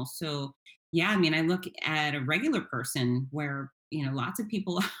functional. So, yeah, I mean, I look at a regular person where lots of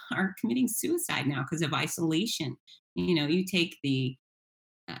people are committing suicide now because of isolation. You take the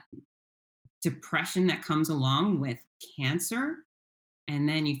uh, depression that comes along with cancer, and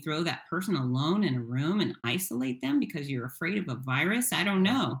then you throw that person alone in a room and isolate them because you're afraid of a virus. Yeah. I don't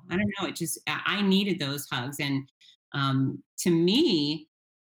know. I needed those hugs. And to me,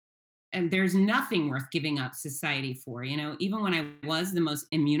 and there's nothing worth giving up society for. Even when I was the most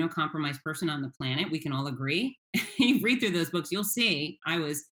immunocompromised person on the planet, we can all agree. You read through those books, you'll see I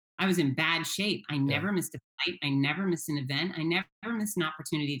was in bad shape. I Yeah. never missed a fight. I never missed an event. I never missed an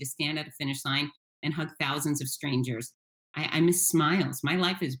opportunity to stand at a finish line and hug thousands of strangers. I miss smiles. My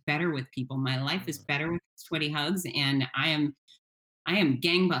life is better with people. My life is Mm. better with sweaty hugs, and I am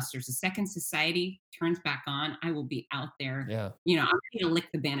gangbusters. The second society turns back on, I will be out there. Yeah. I'm ready to lick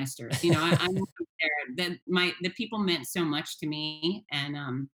the banisters. I'm out there. The people meant so much to me,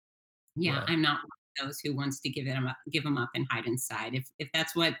 and yeah, Yeah. I'm not one of those who wants to give them up and hide inside. If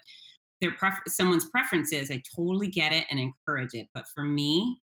that's what someone's preference is, I totally get it and encourage it. But for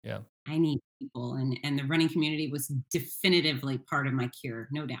me, Yeah. I need people, and the running community was definitively part of my cure,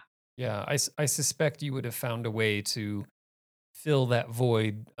 no doubt. Yeah. I suspect you would have found a way to fill that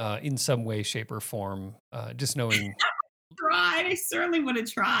void in some way, shape, or form. Just knowing. Tried, I certainly would have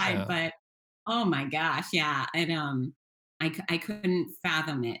tried, Yeah. but oh my gosh, yeah, I couldn't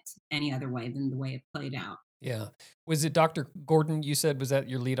fathom it any other way than the way it played out. Yeah. Was it Dr. Gordon you said, was that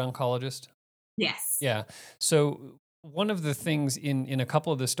your lead oncologist? Yes. Yeah. So one of the things in a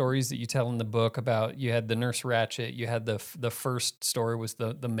couple of the stories that you tell in the book about, you had the nurse Ratchet, you had the first story was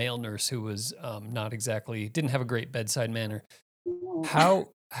the male nurse who was not exactly, didn't have a great bedside manner.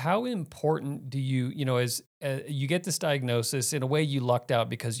 How important do as you get this diagnosis, in a way you lucked out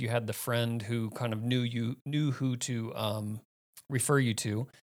because you had the friend who kind of knew who to refer you to,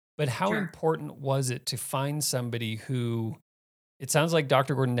 but how Sure. important was it to find somebody who, it sounds like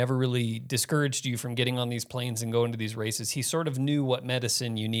Dr. Gordon never really discouraged you from getting on these planes and going to these races. He sort of knew what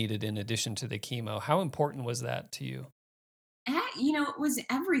medicine you needed in addition to the chemo. How important was that to you? It was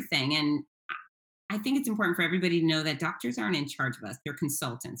everything, and I think it's important for everybody to know that doctors aren't in charge of us, they're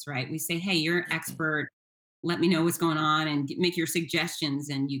consultants, right? We say, "Hey, you're an expert, let me know what's going on and make your suggestions,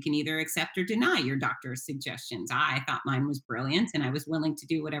 and you can either accept or deny your doctor's suggestions." I thought mine was brilliant, and I was willing to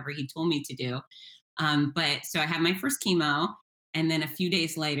do whatever he told me to do. But so I had my first chemo, and then a few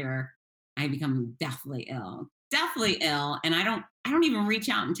days later, I become deathly ill, and I don't even reach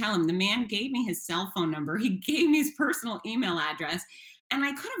out and tell him. The man gave me his cell phone number. He gave me his personal email address, and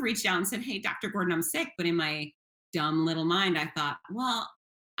I could have reached out and said, "Hey, Dr. Gordon, I'm sick." But in my dumb little mind, I thought, well,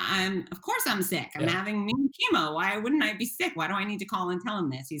 of course I'm sick. I'm Yeah. having chemo. Why wouldn't I be sick? Why do I need to call and tell him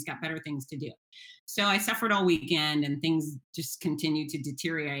this? He's got better things to do. So I suffered all weekend, and things just continued to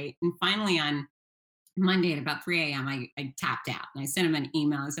deteriorate. And finally, on Monday at about 3 a.m., I tapped out and I sent him an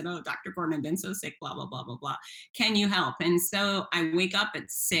email. I said, "Oh, Dr. Gordon, I've been so sick, blah, blah, blah, blah, blah. Can you help?" And so I wake up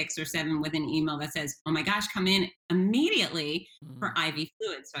at 6 or 7 with an email that says, "Oh my gosh, come in immediately for Mm. IV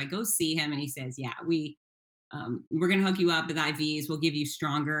fluid." So I go see him and he says, "Yeah, we're going to hook you up with IVs. We'll give you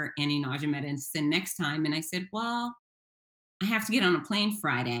stronger anti nausea medicine next time." And I said, "Well, I have to get on a plane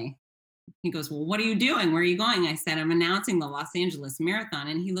Friday." He goes, "Well, what are you doing? Where are you going?" I said, "I'm announcing the Los Angeles Marathon."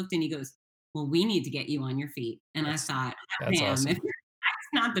 And he looked and he goes, "Well, we need to get you on your feet." And I That's thought, "Hot that's damn, if awesome. that's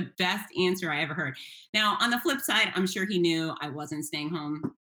not the best answer I ever heard." Now, on the flip side, I'm sure he knew I wasn't staying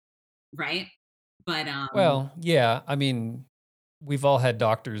home, right? But Well, yeah, I mean, we've all had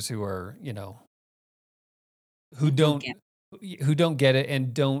doctors who are, who I don't don't get. who don't get it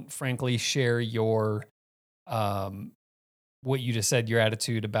and don't frankly share your um what you just said, your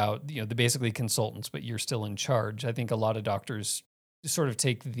attitude about, the basically consultants, but you're still in charge. I think a lot of doctors sort of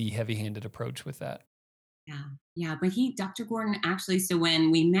take the heavy-handed approach with that. Yeah, yeah, but Dr. Gordon, actually, so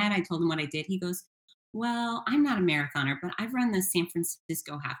when we met, I told him what I did. He goes, "Well, I'm not a marathoner, but I've run the San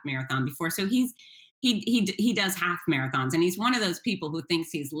Francisco half marathon before." So he does half marathons, and he's one of those people who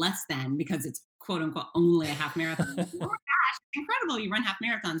thinks he's less than because it's quote unquote only a half marathon. Oh my gosh, it's incredible! You run half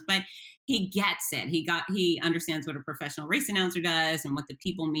marathons, but he gets it. He understands what a professional race announcer does and what the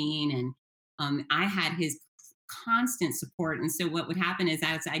people mean, and I had his constant support. And so what would happen is,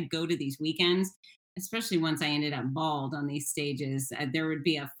 as I'd go to these weekends, especially once I ended up bald on these stages, there would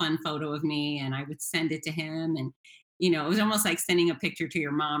be a fun photo of me and I would send it to him. And, it was almost like sending a picture to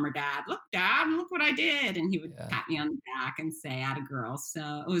your mom or dad. "Look, dad, look what I did." And he would Yeah. pat me on the back and say, "Atta girl."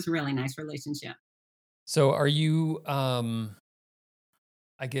 So it was a really nice relationship. So are you,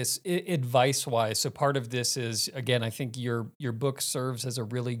 I guess, advice-wise, so part of this is, again, I think your book serves as a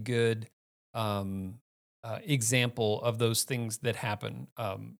really good um, example of those things that happen.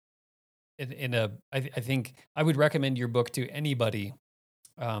 I think I would recommend your book to anybody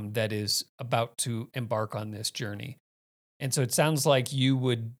that is about to embark on this journey. And so it sounds like you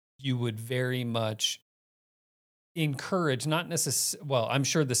would very much encourage, not necessarily, well, I'm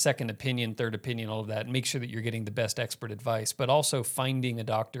sure the second opinion, third opinion, all of that, make sure that you're getting the best expert advice, but also finding a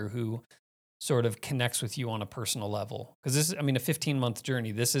doctor who sort of connects with you on a personal level. Because this is, I mean, a 15-month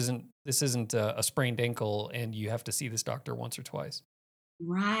journey. This isn't a sprained ankle, and you have to see this doctor once or twice.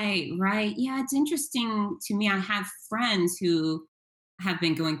 Right, right. Yeah, it's interesting to me. I have friends who have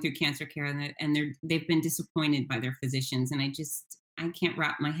been going through cancer care, and they've been disappointed by their physicians, and I can't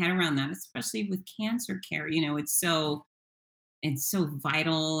wrap my head around that, especially with cancer care. It's so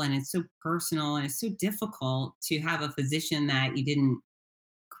vital and it's so personal and it's so difficult to have a physician that you didn't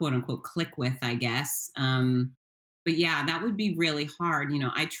quote unquote click with, I guess. But yeah, that would be really hard.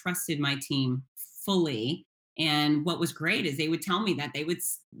 I trusted my team fully. And what was great is they would tell me that they would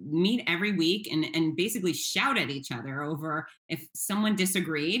meet every week and basically shout at each other over if someone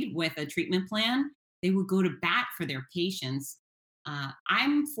disagreed with a treatment plan, they would go to bat for their patients.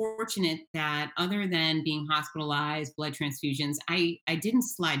 I'm fortunate that other than being hospitalized, blood transfusions, I didn't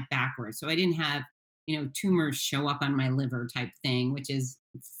slide backwards. So I didn't have, tumors show up on my liver type thing, which is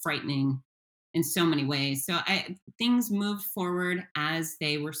frightening in so many ways. So things moved forward as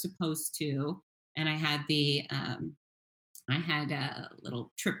they were supposed to, and I had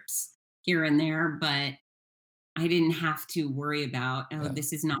little trips here and there, but I didn't have to worry about, oh, Yeah.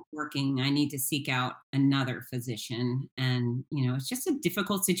 this is not working. I need to seek out another physician. And, it's just a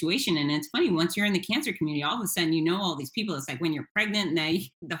difficult situation. And it's funny, once you're in the cancer community, all of a sudden, all these people. It's like when you're pregnant, now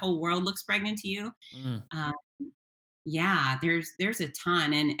the whole world looks pregnant to you. Mm. Uh, yeah, there's a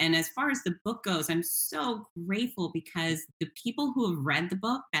ton. And as far as the book goes, I'm so grateful because the people who have read the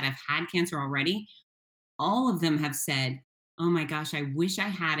book that have had cancer already, all of them have said, "Oh my gosh, I wish I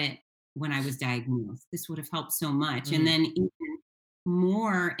had it when I was diagnosed. This would have helped so much." And Mm. then even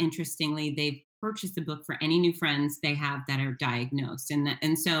more interestingly, they've purchased the book for any new friends they have that are diagnosed.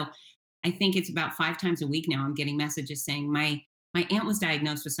 And so I think it's about 5 times a week now I'm getting messages saying my aunt was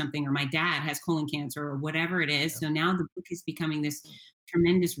diagnosed with something, or my dad has colon cancer, or whatever it is. Yeah. So now the book is becoming this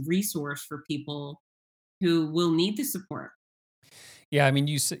tremendous resource for people who will need the support. Yeah, I mean,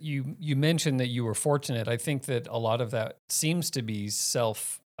 you mentioned that you were fortunate. I think that a lot of that seems to be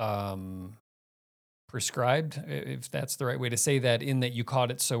self prescribed, if that's the right way to say that, in that you caught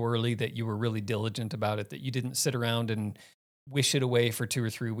it so early that you were really diligent about it, that you didn't sit around and wish it away for 2 or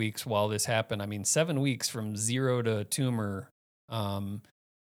 3 weeks while this happened. I mean, 7 weeks from zero to tumor, um,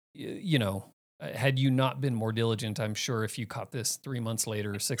 had you not been more diligent, I'm sure if you caught this 3 months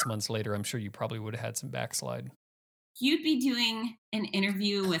later or 6 months later, I'm sure you probably would have had some backslide. You'd be doing an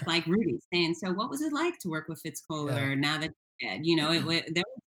interview with like Rudy saying, "So what was it like to work with Fitz Yeah. Kohler now that you're dead?" They were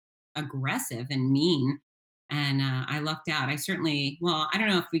aggressive and mean, and I lucked out. I don't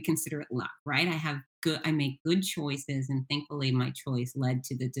know if we consider it luck, right? I make good choices, and thankfully, my choice led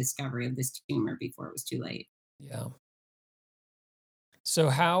to the discovery of this tumor before it was too late. Yeah. So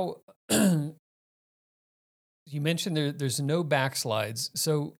how you mentioned there's no backslides.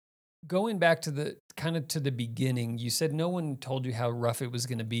 So going back to the kind of to the beginning, you said no one told you how rough it was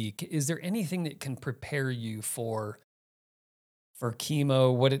going to be. Is there anything that can prepare you for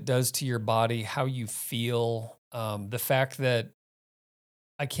chemo, what it does to your body, how you feel, the fact that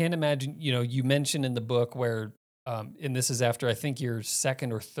I can't imagine, you mentioned in the book where, and this is after I think your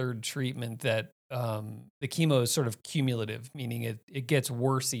second or third treatment, that the chemo is sort of cumulative, meaning it gets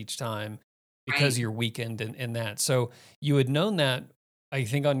worse each time because Right. you're weakened and that. So you had known that, I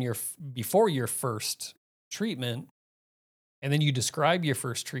think, on before your first treatment, and then you describe your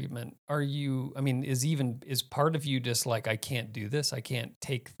first treatment. I mean, is part of you just like, I can't do this, I can't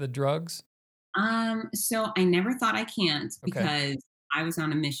take the drugs? So I never thought I can't Okay. because I was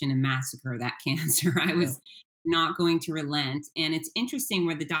on a mission to massacre that cancer. I Yeah. was not going to relent. And it's interesting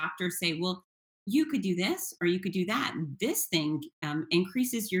where the doctors say, well, you could do this or you could do that. This thing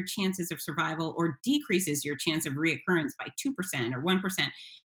increases your chances of survival or decreases your chance of reoccurrence by 2% or 1%.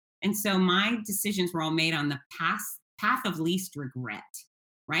 And so my decisions were all made on the path of least regret,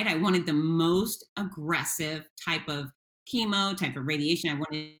 right? I wanted the most aggressive type of chemo, type of radiation. I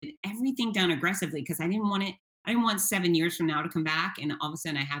wanted everything done aggressively because I didn't want 7 years from now to come back and all of a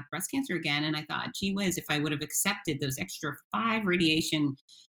sudden I have breast cancer again. And I thought, gee whiz, if I would have accepted those extra 5 radiation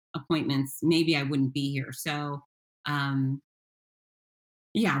appointments, maybe I wouldn't be here. So, um,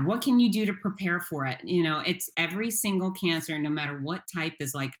 yeah, what can you do to prepare for it? It's every single cancer, no matter what type,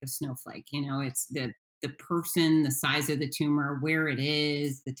 is like a snowflake. It's the person, the size of the tumor, where it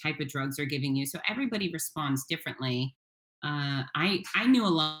is, the type of drugs they're giving you. So everybody responds differently. I knew a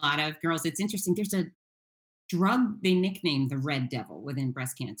lot of girls. It's interesting. There's a drug they nicknamed the red devil within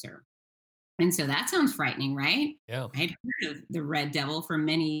breast cancer. And so that sounds frightening, right? Yeah. I'd heard of the red devil for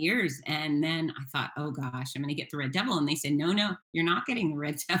many years. And then I thought, oh gosh, I'm going to get the red devil. And they said, no, no, you're not getting the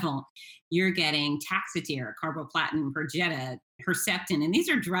red devil. You're getting Taxotere, carboplatin, Perjeta, Herceptin. And these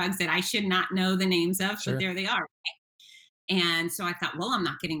are drugs that I should not know the names of, but Sure. there they are. And so I thought, well, I'm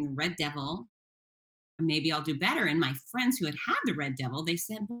not getting the red devil. Maybe I'll do better. And my friends who had the red devil, they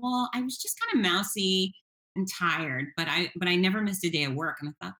said, well, I was just kind of mousy and tired, but I never missed a day of work.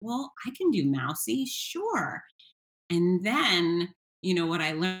 And I thought, well, I can do mousy, sure. And then, what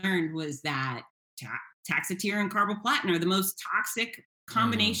I learned was that Taxotere and carboplatin are the most toxic Mm.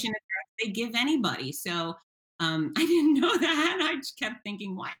 combination of drugs they give anybody. So I didn't know that. I just kept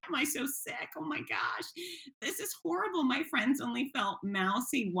thinking, why am I so sick? Oh my gosh, this is horrible. My friends only felt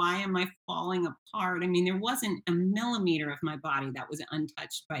mousy. Why am I falling apart? I mean, there wasn't a millimeter of my body that was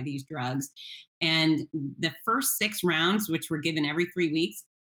untouched by these drugs. And the first 6 rounds, which were given every 3 weeks,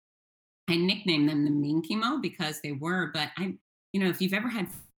 I nicknamed them the mean chemo because they were, but if you've ever had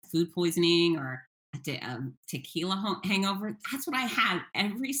food poisoning or tequila hangover, that's what I had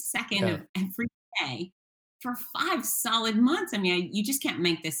every second Yeah. of every day for 5 solid months. I mean, you just can't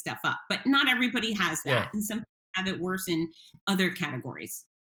make this stuff up. But not everybody has Yeah. that, and some people have it worse in other categories.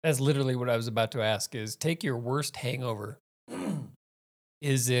 That's literally what I was about to ask is take your worst hangover.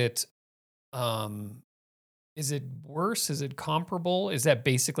 Is it um is it worse? Is it comparable? Is that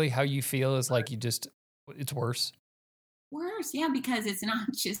basically how you feel? Is like you just it's worse? Worse, yeah, because it's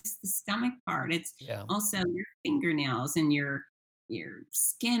not just the stomach part, it's Yeah. also your fingernails and your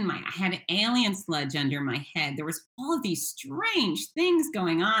skin. I had alien sludge under my head. There was all of these strange things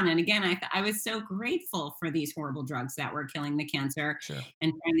going on, and again, I was so grateful for these horrible drugs that were killing the cancer Sure.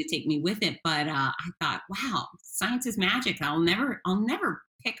 and trying to take me with it, but, I thought, "Wow, science is magic. I'll never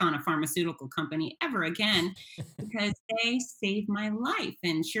pick on a pharmaceutical company ever again because they saved my life.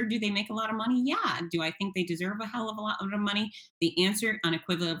 And sure, do they make a lot of money? Yeah. Do I think they deserve a hell of a lot of money? The answer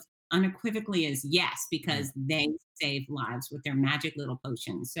unequivocally is yes, Mhm. because they save lives with their magic little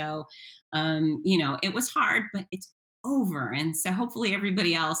potion. So, it was hard, but it's over. And so hopefully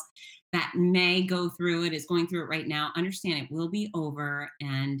everybody else that may go through it is going through it right now. Understand it will be over.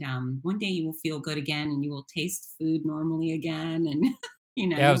 And one day you will feel good again and you will taste food normally again. And,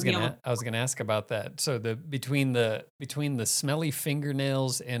 Yeah, you'll be able to. I was gonna ask about that. So between the smelly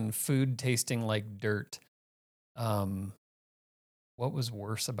fingernails and food tasting like dirt, um, what was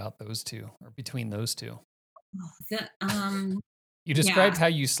worse about those 2 or between those 2? The, You yeah, described how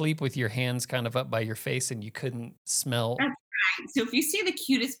you sleep with your hands kind of up by your face and you couldn't smell. that's right. So if you see the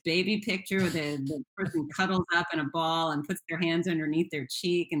cutest baby picture where the person cuddles up in a ball and puts their hands underneath their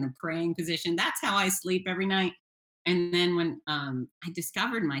cheek in the praying position, that's how I sleep every night. And then when I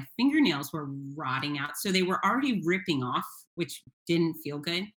discovered my fingernails were rotting out, so they were already ripping off, which didn't feel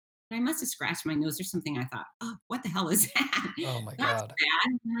good. And I must have scratched my nose or something. I thought, oh, what the hell is that? Oh my That's god.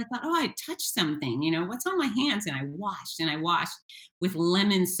 bad. And I thought, oh, I touched something. What's on my hands? And I washed with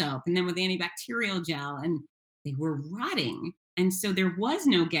lemon soap and then with antibacterial gel, and they were rotting. And so there was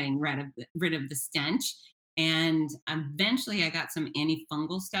no getting rid of the stench. And eventually I got some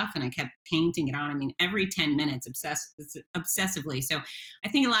antifungal stuff and I kept painting it on. I mean, every 10 minutes, obsessively. So I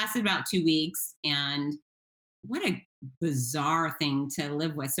think it lasted about 2 weeks. And what a bizarre thing to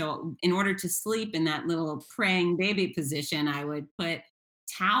live with. So, in order to sleep in that little praying baby position, I would put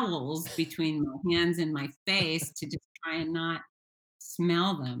towels between my hands and my face to just try and not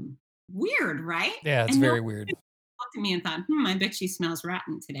smell them. Weird, right? Yeah, it's And no one very weird. looked at me and thought, I bet she smells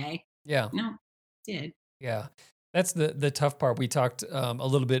rotten today. Yeah. No, did. Yeah. That's the tough part. We talked a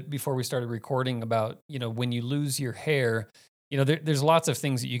little bit before we started recording about, when you lose your hair, there's lots of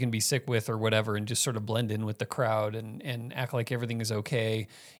things that you can be sick with or whatever and just sort of blend in with the crowd and act like everything is okay.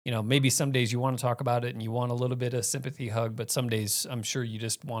 Maybe some days you want to talk about it and you want a little bit of sympathy hug, but some days I'm sure you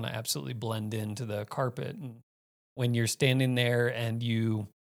just want to absolutely blend into the carpet. And when you're standing there and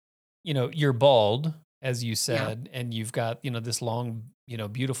you're bald, as you Yeah. said, and you've got, this long,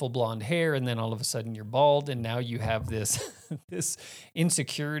 beautiful blonde hair, and then all of a sudden you're bald, and now you have this this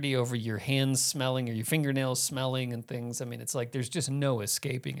insecurity over your hands smelling or your fingernails smelling and things. I mean, it's like there's just no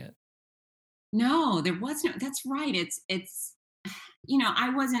escaping it. No, there was no, that's right.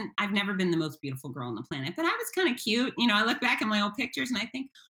 I've never been the most beautiful girl on the planet, but I was kind of cute. I look back at my old pictures and I think,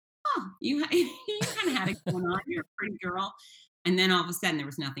 oh, you kind of had it going on. You're a pretty girl. And then all of a sudden there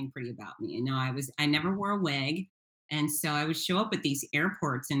was nothing pretty about me. I never wore a wig. And so I would show up at these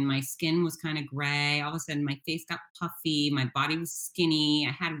airports and my skin was kind of gray. All of a sudden my face got puffy, my body was skinny,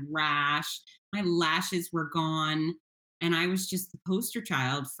 I had rash, my lashes were gone. And I was just the poster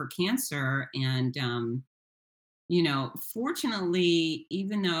child for cancer. And fortunately,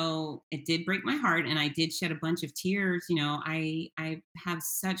 even though it did break my heart and I did shed a bunch of tears, I have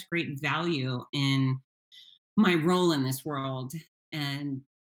such great value in my role in this world and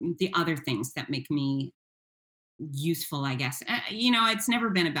the other things that make me useful, I guess. It's never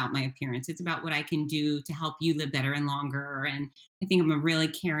been about my appearance. It's about what I can do to help you live better and longer. And I think I'm a really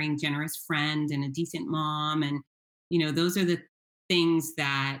caring, generous friend and a decent mom. And, those are the things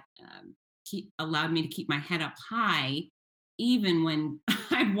that allowed me to keep my head up high, even when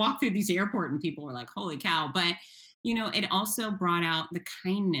I'd walk through these airport and people were like, holy cow. But, it also brought out the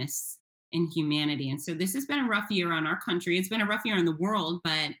kindness and humanity. And so this has been a rough year on our country. It's been a rough year in the world,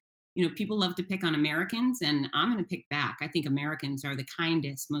 but people love to pick on Americans, and I'm going to pick back. I think Americans are the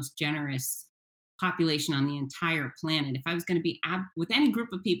kindest, most generous population on the entire planet. If I was going to be with any group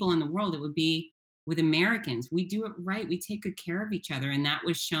of people in the world, it would be with Americans. We do it right. We take good care of each other. And that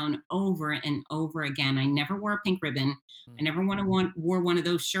was shown over and over again. I never wore a pink ribbon. I Mm. never wore one of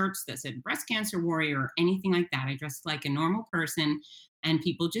those shirts that said breast cancer warrior or anything like that. I dressed like a normal person and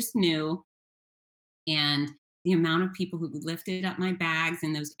people just knew. And the amount of people who lifted up my bags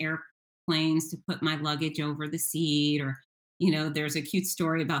in those airplanes to put my luggage over the seat, or, there's a cute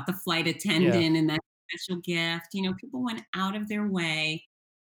story about the flight Yeah. attendant and that special gift. People went out of their way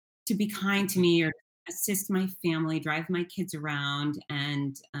to be kind to me or assist my family, drive my kids around.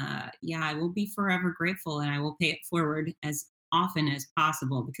 And yeah, I will be forever grateful and I will pay it forward as often as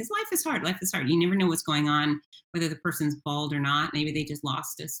possible because life is hard. Life is hard. You never know what's going on, whether the person's bald or not. Maybe they just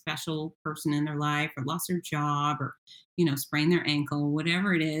lost a special person in their life or lost their job or, sprained their ankle,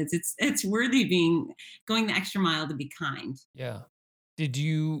 whatever it is. It's worthy being going the extra mile to be kind. Yeah. Did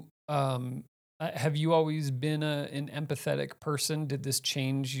you have you always been an empathetic person? Did this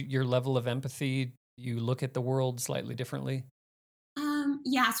change your level of empathy? You look at the world slightly differently?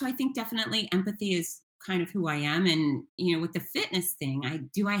 Yeah, so I think definitely empathy is kind of who I am. And, with the fitness thing,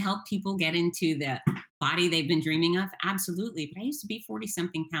 I help people get into the body they've been dreaming of? Absolutely. But I used to be 40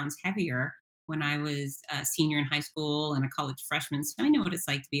 something pounds heavier when I was a senior in high school and a college freshman. So I know what it's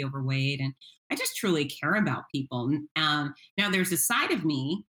like to be overweight. And I just truly care about people. Now, there's a side of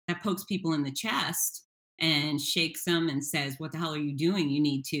me that pokes people in the chest and shakes them and says, "What the hell are you doing? You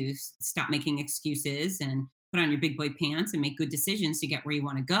need to stop making excuses and put on your big boy pants and make good decisions to get where you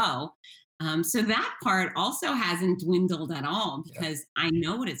want to go." So that part also hasn't dwindled at all Yeah. because I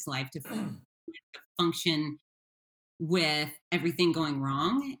know what it's like to function with everything going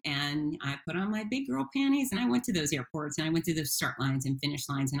wrong. And I put on my big girl panties and I went to those airports and I went to those start lines and finish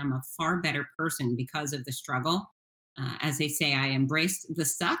lines. And I'm a far better person because of the struggle. As they say, I embraced the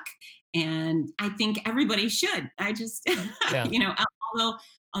suck. And I think everybody should. I just, Yeah. you know, although,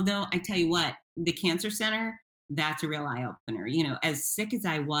 although I tell you what, the cancer center, that's a real eye opener. As sick as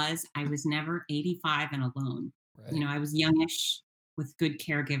I was never 85 and alone. Right. I was youngish with good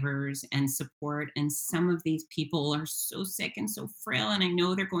caregivers and support. And some of these people are so sick and so frail. And I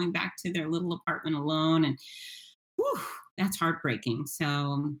know they're going back to their little apartment alone. And whew, that's heartbreaking.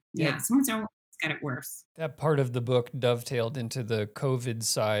 So, Yeah. yeah, someone's always got it worse. That part of the book dovetailed into the COVID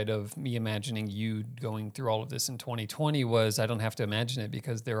side of me imagining you going through all of this in 2020 was I don't have to imagine it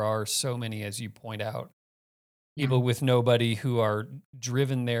because there are so many, as you point out, Yeah. people with nobody who are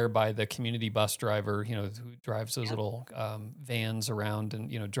driven there by the community bus driver, who drives those Yep. little vans around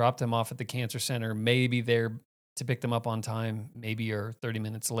and, drop them off at the cancer center. Maybe they're to pick them up on time, maybe you're 30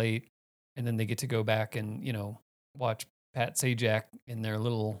 minutes late. And then they get to go back and, watch Pat Sajak in their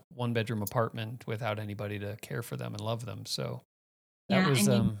little one bedroom apartment without anybody to care for them and love them. So that Yeah. was,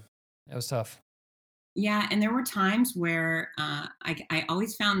 And that was tough. yeah, and there were times where I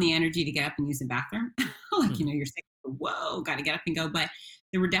always found the energy to get up and use the bathroom. Like, Hmm. you're sick, whoa, got to get up and go. But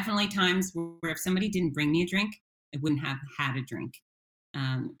there were definitely times where if somebody didn't bring me a drink, I wouldn't have had a drink.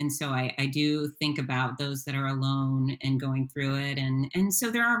 And so I do think about those that are alone and going through it. And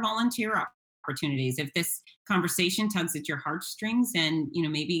so there are volunteer opportunities. If this conversation tugs at your heartstrings and,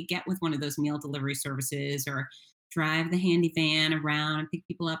 maybe get with one of those meal delivery services or drive the handy van around and pick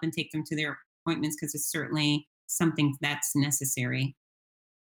people up and take them to their appointments because it's certainly something that's necessary.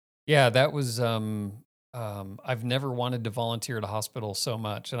 Yeah, that was, I've never wanted to volunteer at a hospital so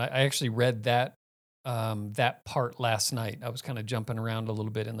much. And I actually read that part last night. I was kind of jumping around a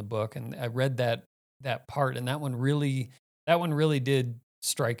little bit in the book and I read that part and that one really did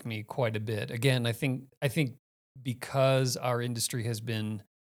strike me quite a bit. Again, I think because our industry has been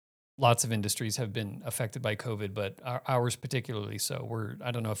lots of industries have been affected by COVID, but ours particularly so.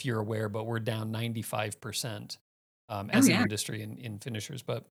 I don't know if you're aware, but we're down 95% Oh as an yeah. industry in finishers.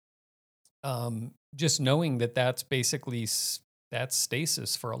 But just knowing that that's basically that's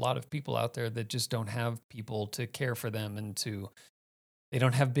stasis for a lot of people out there that just don't have people to care for them and they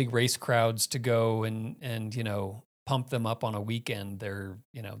don't have big race crowds to go and pump them up on a weekend.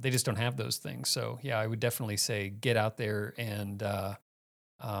 They just don't have those things. So yeah, I would definitely say get out there and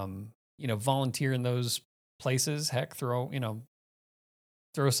volunteer in those places. Heck, throw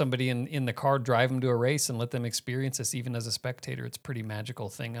somebody in the car, drive them to a race, and let them experience this. Even as a spectator, it's a pretty magical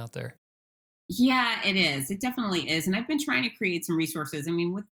thing out there. Yeah, it is. It definitely is. And I've been trying to create some resources. I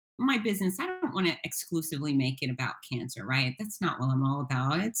mean, with my business, I don't want to exclusively make it about cancer, right? That's not what I'm all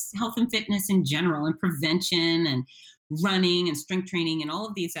about. It's health and fitness in general and prevention and running and strength training and all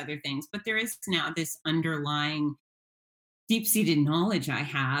of these other things. But there is now this underlying deep seated knowledge I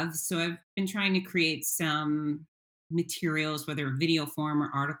have. So I've been trying to create some materials, whether video form or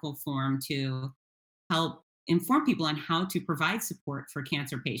article form, to help inform people on how to provide support for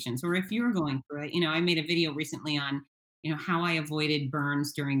cancer patients, or if you're going through it. I made a video recently on, how I avoided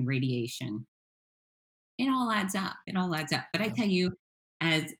burns during radiation. It all adds up. It all adds up. But I Yeah. tell you,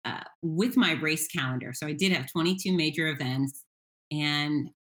 as with my race calendar, so I did have 22 major events, and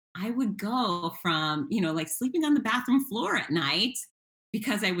I would go from, like sleeping on the bathroom floor at night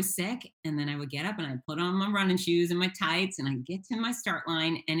because I was sick. And then I would get up and I'd put on my running shoes and my tights and I'd get to my start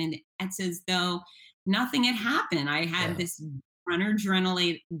line. And it's as though nothing had happened. I had Yeah. this runner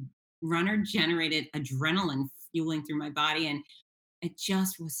adrenaline, runner generated adrenaline fueling through my body. And it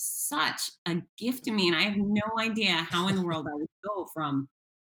just was such a gift to me, and I have no idea how in the world I would go from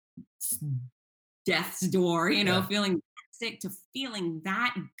s death's door, Yeah. feeling sick to feeling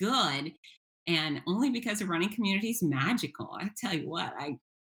that good, and only because the running community is magical. I tell you what,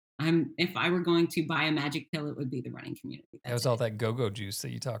 I'm if I were going to buy a magic pill, it would be the running community. That That's was all it. that go-go juice that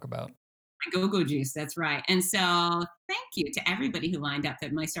you talk about. My go-go juice, that's right. And so thank you to everybody who lined up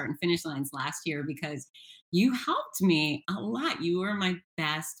at my start and finish lines last year because you helped me a lot. You were my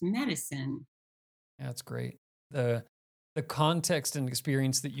best medicine. Yeah, that's great. The the context and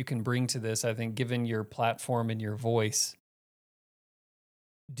experience that you can bring to this, I think, given your platform and your voice,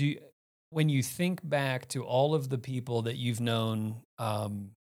 do you, when you think back to all of the people that you've known,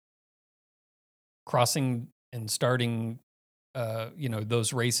 crossing and starting,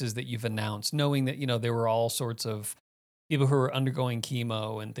 those races that you've announced, knowing that there were all sorts of people who were undergoing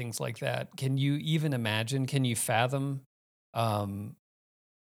chemo and things like that. Can you even imagine? Can you fathom um,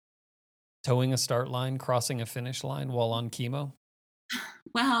 towing a start line, crossing a finish line while on chemo?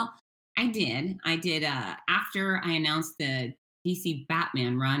 Well, I did. I did. After I announced the DC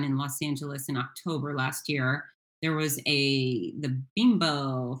Batman run in Los Angeles in October last year, there was the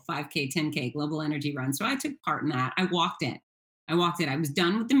Bimbo 5K, 10K Global Energy Run. So I took part in that. I walked it. I walked it. I was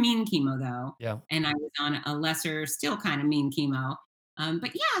done with the mean chemo though, Yeah. and I was on a lesser, still kind of mean chemo.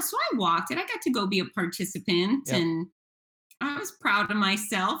 But yeah, so I walked it. I got to go be a participant, Yep. and I was proud of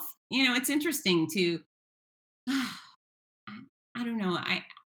myself. It's interesting to. I don't know. I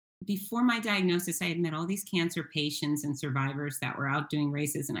Before my diagnosis, I had met all these cancer patients and survivors that were out doing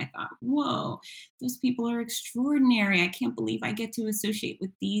races, and I thought, "Whoa, those people are extraordinary. I can't believe I get to associate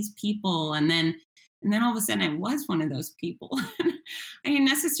with these people." And then all of a sudden, I was one of those people. I didn't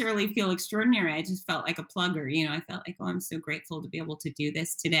necessarily feel extraordinary. I just felt like a plugger. I felt like, "Oh, I'm so grateful to be able to do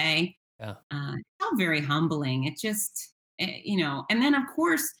this today." Yeah. It felt very humbling. And then of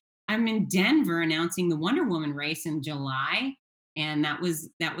course I'm in Denver announcing the Wonder Woman race in July, and that was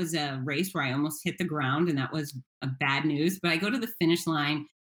a race where I almost hit the ground, and that was a bad news. But I go to the finish line,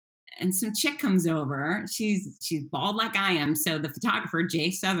 and some chick comes over. She's bald like I am, so the photographer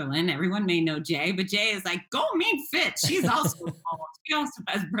Jay Sutherland, everyone may know Jay, but Jay is like, "Go meet Fit." She's also bald. She also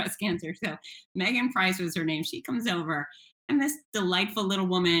has breast cancer. So Megan Price was her name. She comes over, and this delightful little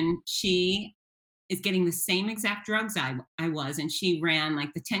woman, she is getting the same exact drugs I was, and she ran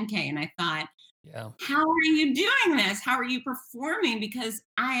like the 10K. And I thought, Yeah. how are you doing this? How are you performing? Because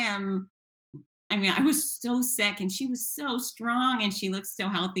I mean, I was so sick and she was so strong and she looked so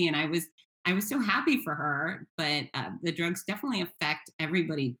healthy. And I was so happy for her. But the drugs definitely affect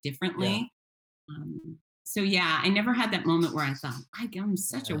everybody Yeah. differently. So yeah, I never had that moment where I thought, I'm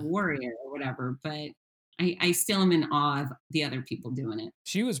such a Yeah. warrior or whatever. But I still am in awe of the other people doing it.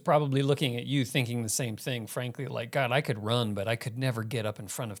 She was probably looking at you thinking the same thing, frankly, like, God, I could run, but I could never get up in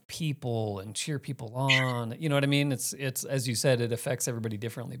front of people and cheer people on. You know what I mean? It's as you said, it affects everybody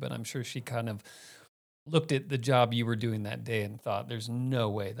differently, but I'm sure she kind of looked at the job you were doing that day and thought, there's no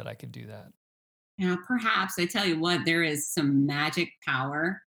way that I could do that. Yeah, perhaps. I tell you what, there is some magic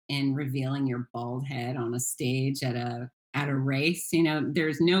power in revealing your bald head on a stage at a race.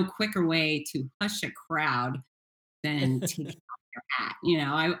 There's no quicker way to hush a crowd than taking off your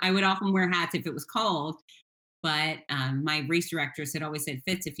hat. I would often wear hats if it was cold, but my race directors had always said,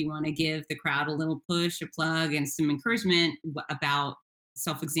 Fitz, if you want to give the crowd a little push, a plug, and some encouragement about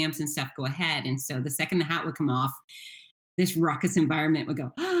self exams and stuff, go ahead. And so the second the hat would come off, this raucous environment would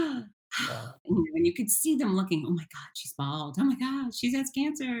go, Yeah. and you could see them looking, oh my God, she's bald. Oh my God, she has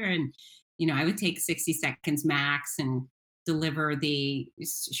cancer. And, I would take 60 seconds max and deliver the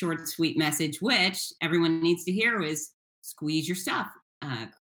short, sweet message, which everyone needs to hear is squeeze your stuff.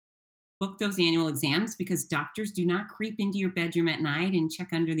 Book those annual exams because doctors do not creep into your bedroom at night and check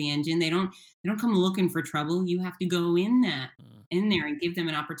under the engine. They don't come looking for trouble. You have to go Mm. in there and give them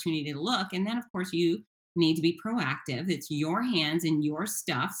an opportunity to look. And then of course you need to be proactive. It's your hands and your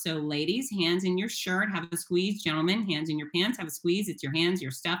stuff. So ladies, hands in your shirt, have a squeeze. Gentlemen, hands in your pants, have a squeeze. It's your hands,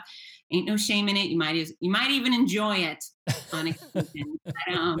 your stuff. Ain't no shame in it. You might even enjoy it on occasion.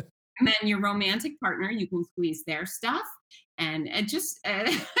 And then your romantic partner, you can squeeze their stuff, and it just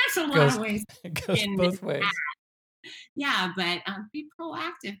there's a lot of Goes ways it you goes can both ways. yeah, but be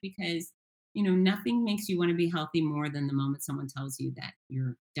proactive because nothing makes you want to be healthy more than the moment someone tells you that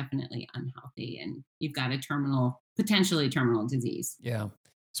you're definitely unhealthy and you've got a potentially terminal disease. Yeah.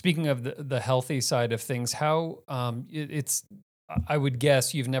 Speaking of the healthy side of things, how it's I would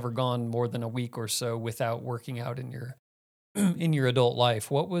guess you've never gone more than a week or so without working out in your in your adult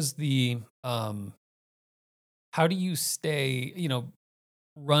life. What was the how do you stay,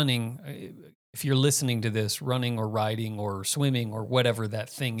 running if you're listening to this, running or riding or swimming or whatever that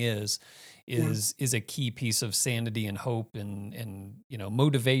thing Yeah. is a key piece of sanity and hope and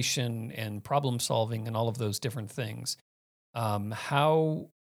motivation and problem solving and all of those different things. How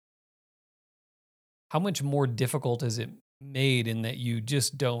much more difficult is it made in that you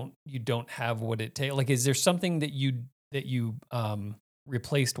don't have what it takes? Like, is there something that you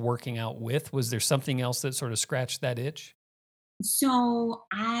replaced working out with? Was there something else that sort of scratched that itch? So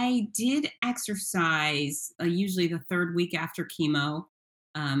I did exercise usually the third week after chemo,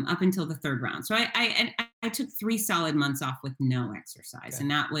 up until the third round. So I took 3 solid months off with no exercise, Okay. and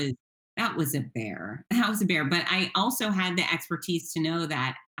that was a bear. That was a bear. But I also had the expertise to know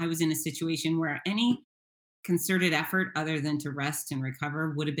that I was in a situation where any concerted effort other than to rest and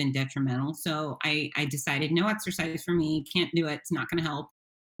recover would have been detrimental. So I decided no exercise for me. Can't do it. It's not going to help.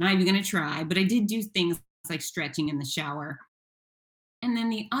 Not even going to try. But I did do things like stretching in the shower. And then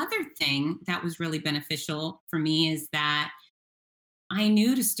the other thing that was really beneficial for me is that I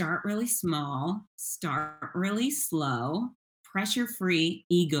knew to start really small, start really slow, pressure free,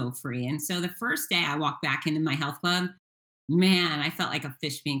 ego free. And so the first day I walked back into my health club, man, I felt like a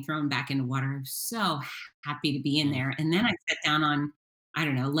fish being thrown back into water. I was so happy to be in Mm. there. And then I sat down on, I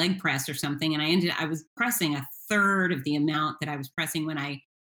don't know, leg press or something. And I was pressing a third of the amount that I was pressing when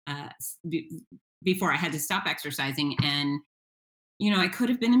before I had to stop exercising. And I could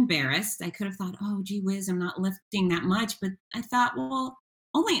have been embarrassed. I could have thought, oh, gee whiz, I'm not lifting that much. But I thought, well,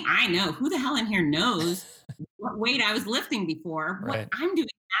 only I know. Who the hell in here knows what weight I was lifting before? What Right. I'm doing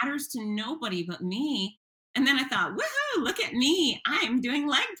matters to nobody but me. And then I thought, woohoo, look at me. I'm doing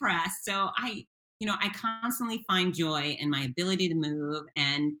leg press. So I constantly find joy in my ability to move.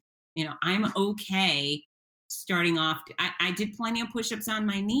 And, I'm okay starting off. I did plenty of push-ups on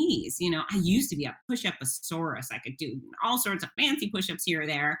my knees. I used to be a push-up thesaurus. I could do all sorts of fancy push-ups here or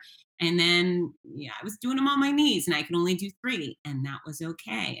there. And then yeah, I was doing them on my knees and I could only do three, and that was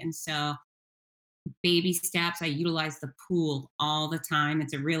okay. And so baby steps. I utilize the pool all the time.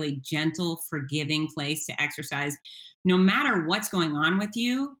 It's a really gentle, forgiving place to exercise. No matter what's going on with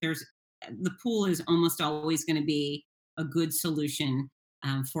you, the pool is almost always going to be a good solution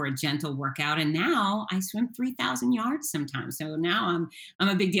for a gentle workout. And now I swim 3,000 yards sometimes. So now I'm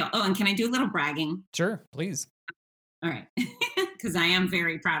a big deal. Oh, and can I do a little bragging? Sure, please. All right, because I am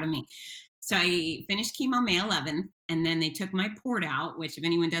very proud of me. So I finished chemo May 11th, and then they took my port out, which, if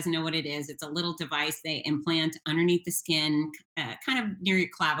anyone doesn't know what it is, it's a little device they implant underneath the skin, kind of near your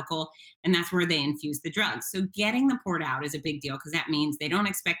clavicle, and that's where they infuse the drugs. So getting the port out is a big deal because that means they don't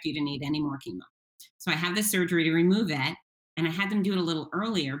expect you to need any more chemo. So I have the surgery to remove it, and I had them do it a little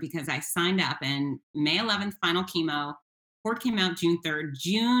earlier because I signed up, and May 11th, final chemo. Port came out June 3rd.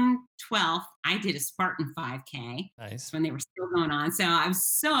 June 12th, I did a Spartan 5K. It's Nice. when they were still going on. So I was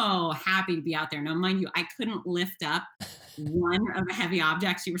so happy to be out there. Now, mind you, I couldn't lift up one of the heavy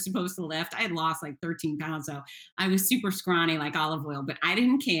objects you were supposed to lift. I had lost like 13 pounds. So I was super scrawny like olive oil, but I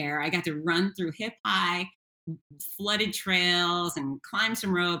didn't care. I got to run through hip high, flooded trails and climb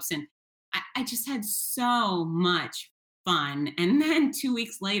some ropes. And I just had so much fun. And then 2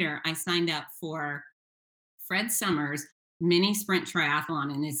 weeks later, I signed up for Fred Summers mini sprint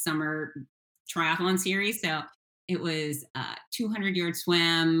triathlon in his summer triathlon series. So it was a 200-yard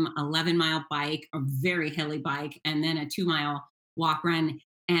swim, 11-mile bike, a very hilly bike, and then a 2-mile walk run.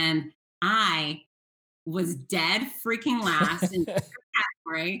 And I was dead freaking last in the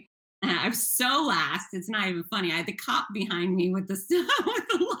category. I was so last. It's not even funny. I had the cop behind me with the with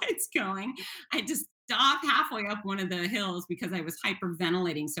the lights going. I just stopped halfway up one of the hills because I was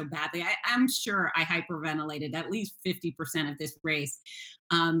hyperventilating so badly. I'm sure I hyperventilated at least 50% of this race.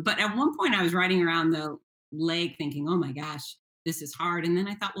 But at one point, I was riding around the lake thinking, "Oh my gosh, this is hard." And then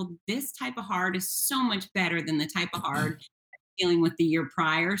I thought, "Well, this type of hard is so much better than the type of hard dealing with the year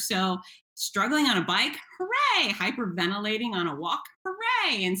prior." So struggling on a bike, hooray! Hyperventilating on a walk,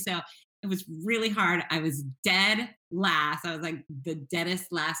 hooray! And so it was really hard. I was dead last. I was like the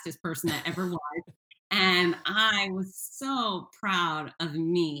deadest, lastest person that ever was. And I was so proud of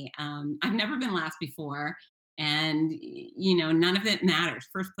me. I've never been last before. and none of it matters.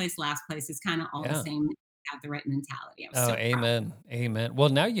 First place, last place is kind of all the Yeah. same. Have the right mentality. I was Oh, so proud. amen. Amen. Well,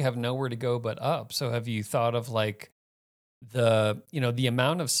 now you have nowhere to go but up. So have you thought of like the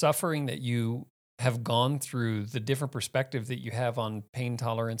amount of suffering that you have gone through, the different perspective that you have on pain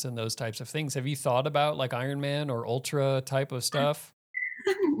tolerance and those types of things? Have you thought about like Ironman or ultra type of stuff?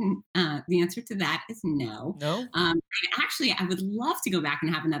 The answer to that is no. No? Actually, I would love to go back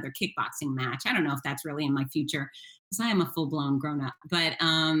and have another kickboxing match. I don't know if that's really in my future because I am a full blown grown up, but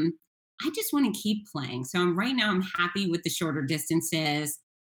I just want to keep playing. So right now, I'm happy with the shorter distances.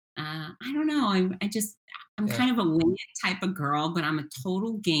 I don't know. I'm Yeah. kind of a wing it type of girl, but I'm a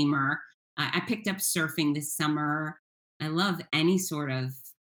total gamer. I picked up surfing this summer. I love any sort of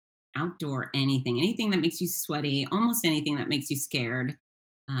outdoor anything that makes you sweaty, almost anything that makes you scared.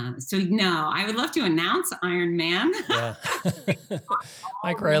 So no, I would love to announce Iron Man. Yeah. Mike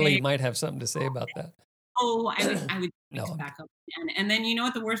All the Riley way. might have something to say about that. Oh, I would be No, Mike's backup plan. And then you know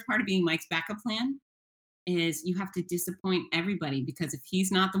what the worst part of being Mike's backup plan is? You have to disappoint everybody because if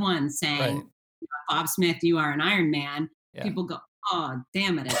he's not the one saying, right. Bob Smith, you are an Iron Man, Yeah. people go, oh,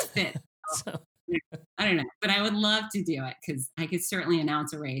 damn it, it's fit. Oh, So yeah, I don't know, but I would love to do it because I could certainly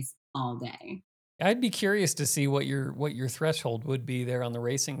announce a race all day. I'd be curious to see what your threshold would be there on the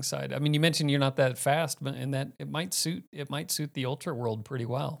racing side. I mean, you mentioned you're not that fast, but and that it might suit the ultra world pretty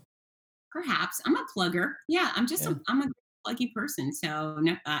well. Perhaps I'm a plugger. Yeah, Yeah. I'm a pluggy person. So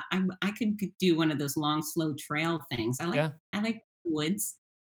no, I could do one of those long, slow trail things. Yeah. I like woods.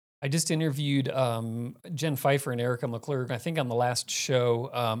 I just interviewed Jen Pfeiffer and Erica McClurg, I think on the last show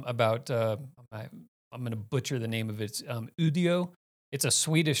about, I'm going to butcher the name of it, it's Udio. It's a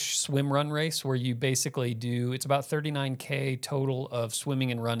Swedish swim run race where you basically do, it's about 39K total of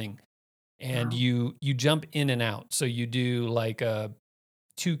swimming and running. And Wow, you jump in and out. So you do like a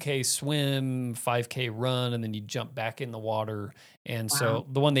 2K swim, 5K run, and then you jump back in the water. And wow, so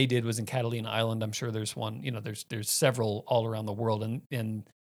the one they did was in Catalina Island. I'm sure there's one, there's several all around the world. And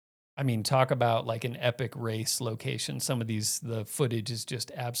I mean, talk about like an epic race location. Some of these, the footage is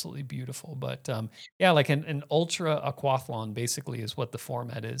just absolutely beautiful. But yeah, like an ultra aquathlon basically is what the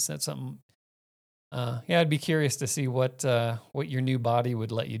format is. That's something. Yeah, I'd be curious to see what your new body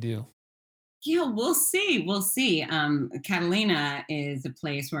would let you do. yeah. We'll see. We'll see. Catalina is a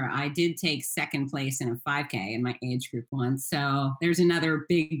place where I did take second place in a 5K in my age group once. So there's another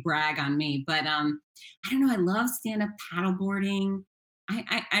big brag on me. But I don't know. I love stand up paddleboarding.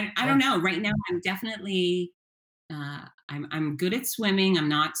 I Yeah, don't know. Right now, I'm definitely I'm good at swimming. I'm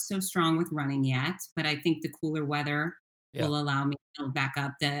not so strong with running yet, but I think the cooler weather yeah. will allow me to build back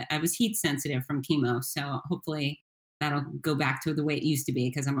up. I was heat sensitive from chemo, so hopefully that'll go back to the way it used to be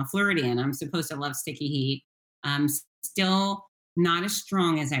because I'm a Floridian. I'm supposed to love sticky heat. I'm still not as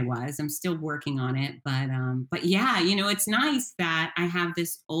strong as I was. I'm still working on it, but yeah, it's nice that I have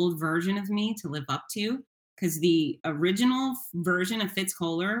this old version of me to live up to because the original version of Fitz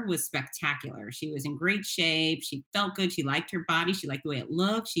Kohler was spectacular. She was in great shape. She felt good. She liked her body. She liked the way it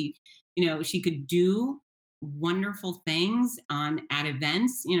looked. She could do wonderful things on at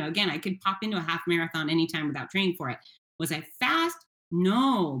events. Again, I could pop into a half marathon anytime without training for it. Was I fast?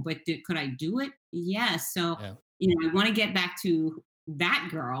 No, but could I do it? Yes. So, Yeah. I want to get back to that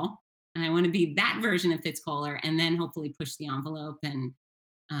girl, and I want to be that version of Fitz Kohler, and then hopefully push the envelope and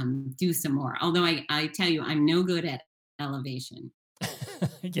do some more. Although I tell you, I'm no good at elevation.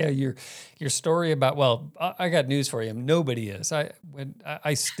 Yeah, your story about, well, I got news for you. Nobody is.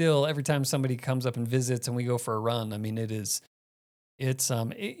 I still, every time somebody comes up and visits and we go for a run, I mean it's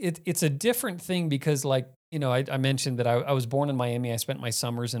a different thing because like, I mentioned that I was born in Miami. I spent my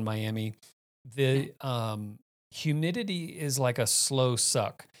summers in Miami. Yeah. The humidity is like a slow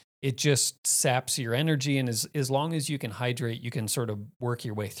suck. It just saps your energy, and as long as you can hydrate, you can sort of work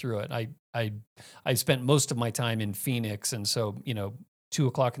your way through it. I spent most of my time in Phoenix, and so 2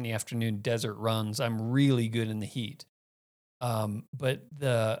 o'clock in the afternoon desert runs. I'm really good in the heat. But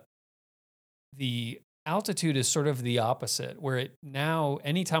the altitude is sort of the opposite, where it now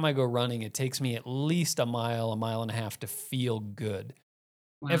anytime I go running, it takes me at least a mile and a half to feel good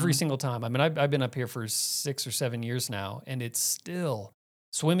every Wow. single time. I mean, I've been up here for 6 or 7 years now, and it's still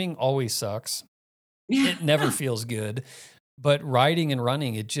swimming always sucks. Yeah. It never feels good. But riding and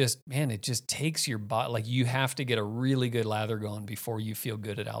running, it just takes your body. Like you have to get a really good lather going before you feel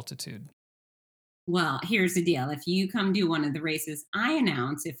good at altitude. Well, here's the deal. If you come do one of the races I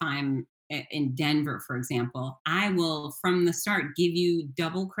announce, if I'm in Denver, for example, I will from the start give you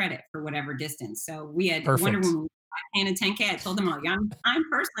double credit for whatever distance. So we had Wonder Perfect. Woman 5K and a 10K. I told them all, yeah, I'm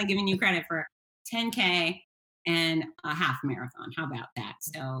personally giving you credit for 10K. and a half marathon. How about that?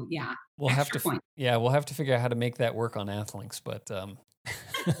 So yeah, We'll have to extra point. yeah, we'll have to figure out how to make that work on Athlinks, but,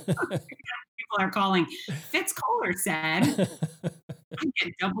 People are calling. Fitz Kohler said, I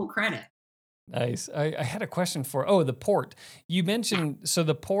get double credit. Nice. I had a question for the port. You Yeah. mentioned so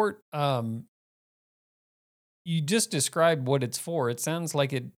the port, you just described what it's for. It sounds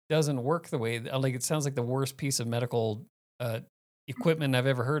like it doesn't work the way like, it sounds like the worst piece of medical, uh, equipment I've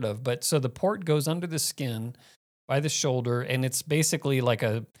ever heard of, but so the port goes under the skin by the shoulder, and it's basically like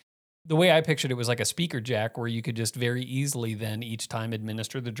the way I pictured it was like a speaker jack where you could just very easily then each time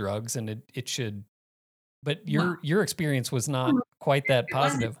administer the drugs, and it should but Well, your experience was not quite that it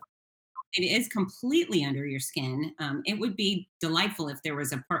wasn't. positive. It is completely under your skin. It would be delightful if there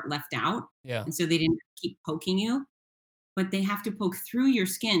was a part left out, Yeah. and so they didn't keep poking you, but they have to poke through your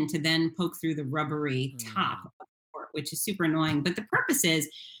skin to then poke through the rubbery top Mm, of the port, which is super annoying. But the purpose is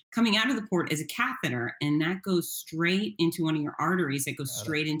coming out of the port is a catheter, and that goes straight into one of your arteries. It goes got it.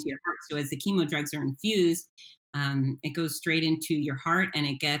 straight into your heart. So as the chemo drugs are infused, it goes straight into your heart, and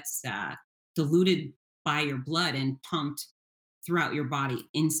it gets diluted by your blood and pumped throughout your body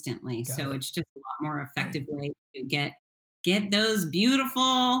instantly. Got So it. it's just a lot more effective way to get those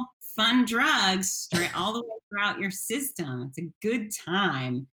beautiful, fun drugs straight all the way throughout your system. It's a good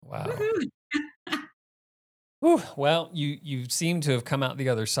time. Wow. Woohoo! Whew, well, you seem to have come out the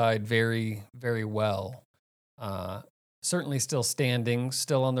other side very, very well. Uh, Certainly still standing,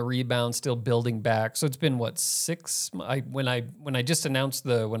 still on the rebound, still building back. So it's been what 6? When I just announced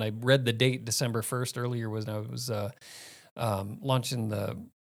when I read the date December 1st earlier was when I was launching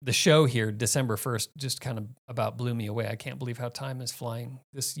the show here December 1st. Just kind of about blew me away. I can't believe how time is flying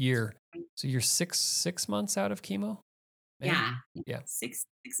this year. So you're six months out of chemo, maybe? Yeah, Yeah.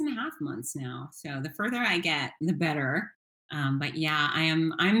 6.5 months now. So the further I get, the better. But yeah,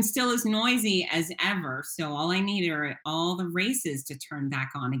 I'm still as noisy as ever. So all I need are all the races to turn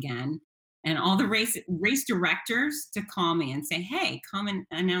back on again, and all the race directors to call me and say, "Hey, come and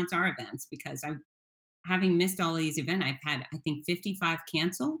announce our events," because I'm having missed all these events. I've had, I think, 55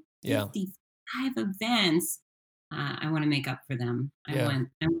 cancel. Yeah. 55 events. I want to make up for them. Yeah. I want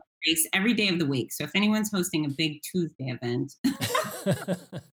to race every day of the week. So if anyone's hosting a big Tuesday event, call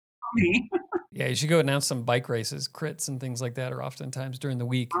me. Yeah, you should go announce some bike races. Crits and things like that are oftentimes during the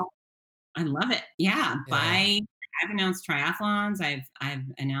week. I love it. Yeah, Yeah. I've announced triathlons. I've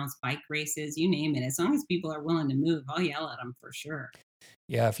announced bike races. You name it. As long as people are willing to move, I'll yell at them for sure.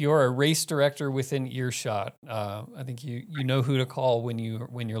 Yeah, if you're a race director within earshot, I think you know who to call when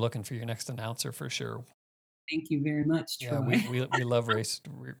you're looking for your next announcer for sure. Thank you very much, Yeah, Troy. we love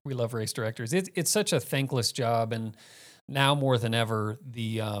we love race directors. It's such a thankless job, and now more than ever,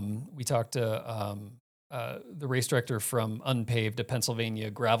 we talked to the race director from Unpaved, a Pennsylvania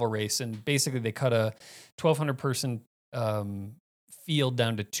gravel race, and basically they cut a 1,200 person field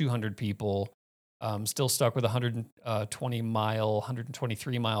down to 200 people. Still stuck with a 120-mile,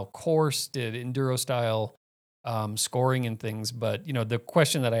 123-mile course. Did enduro style scoring and things. But the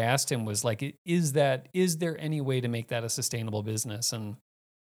question that I asked him was like, is there any way to make that a sustainable business? And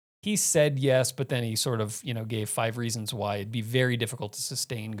he said yes, but then he sort of gave 5 reasons why it'd be very difficult to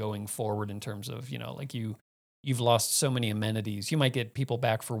sustain going forward in terms of like you've lost so many amenities. You might get people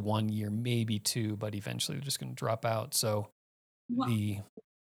back for 1 year, maybe two, but eventually they're just going to drop out. So Well, the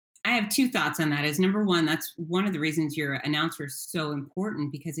I have two thoughts on that. Is number one, that's one of the reasons your announcer is so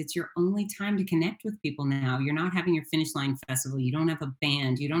important because it's your only time to connect with people now. You're not having your finish line festival. You don't have a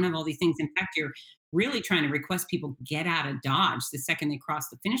band. You don't have all these things. In fact, you're really trying to request people get out of Dodge the second they cross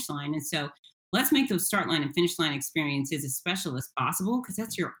the finish line. And so let's make those start line and finish line experiences as special as possible because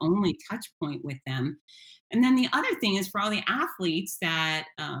that's your only touch point with them. And then the other thing is for all the athletes that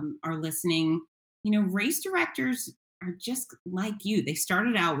are listening, race directors are just like you. They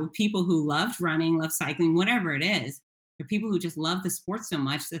started out with people who loved running, loved cycling, whatever it is. They're people who just love the sport so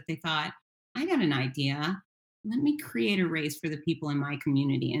much that they thought, I got an idea. Let me create a race for the people in my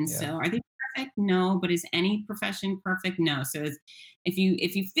community. And yeah so are they perfect? No, but is any profession perfect? No. So if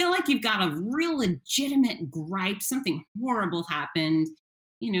you feel like you've got a real legitimate gripe, something horrible happened,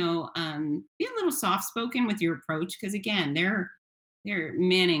 be a little soft spoken with your approach because again, they're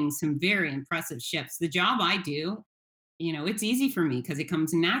manning some very impressive ships. The job I do, it's easy for me because it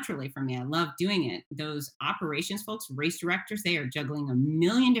comes naturally for me. I love doing it. Those operations folks, race directors, they are juggling a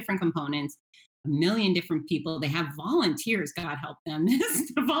million different components, a million different people. They have volunteers, God help them.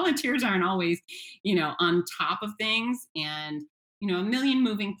 The volunteers aren't always, on top of things and, a million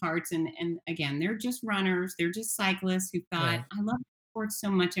moving parts. And again, they're just runners. They're just cyclists who thought, yeah I love sports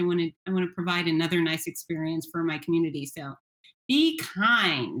so much. I want to provide another nice experience for my community. So be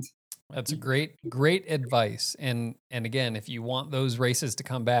kind. That's a great advice. And again, if you want those races to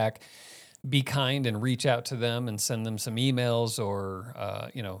come back, be kind and reach out to them and send them some emails or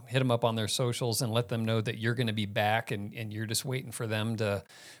hit them up on their socials and let them know that you're going to be back and you're just waiting for them to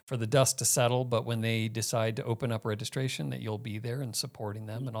for the dust to settle. But when they decide to open up registration, that you'll be there and supporting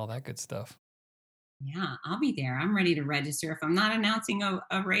them and all that good stuff. Yeah, I'll be there. I'm ready to register. If I'm not announcing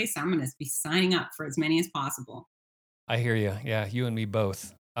a race, I'm going to be signing up for as many as possible. I hear you. Yeah, you and me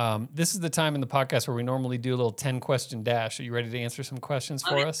both. This is the time in the podcast where we normally do a little 10-question dash. Are you ready to answer some questions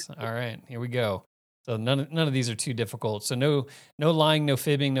Love for it. us? All right, here we go. So none of these are too difficult. So no lying, no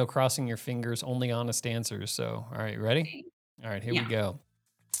fibbing, no crossing your fingers, only honest answers. So all right, you ready? Okay. All right, here we Yeah, go.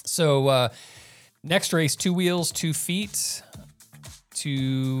 So next race, 2 wheels, 2 feet,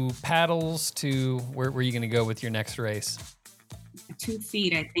 2 paddles, to where are you going to go with your next race? 2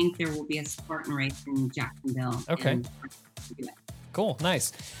 feet. I think there will be a Spartan race in Jacksonville. Okay, cool,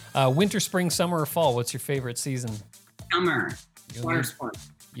 nice. Winter, spring, summer, or fall? What's your favorite season? Summer, You and water me, sports.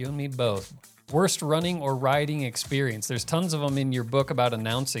 you and me both. Worst running or riding experience? There's tons of them in your book about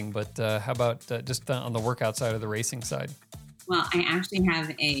announcing, but how about just on the workout side or the racing side? Well, I actually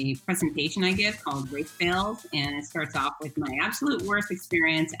have a presentation I give called Race Fails, and it starts off with my absolute worst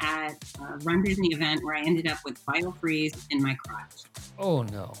experience at a Run Disney event where I ended up with biofreeze in my crotch. Oh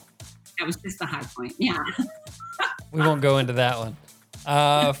no, That was just the high point. Yeah. we won't go into that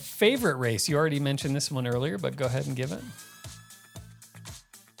one. Favorite race? You already mentioned this one earlier, but go ahead and give it.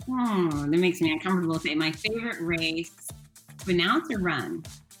 That makes me uncomfortable to say my favorite race to announce or run.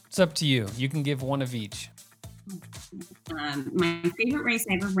 It's up to you. You can give one of each. My favorite race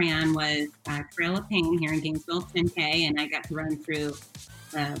I ever ran was Trail of Pain here in Gainesville, 10K, and I got to run through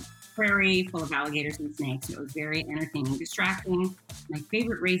the prairie full of alligators and snakes. It was very entertaining, distracting. My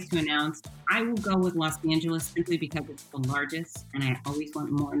favorite race to announce, I will go with Los Angeles simply because it's the largest, and I always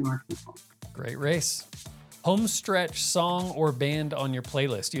want more and more people. Great race. Home stretch song or band on your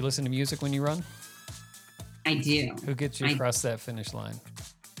playlist? Do you listen to music when you run? I do. Who gets you I across that finish line?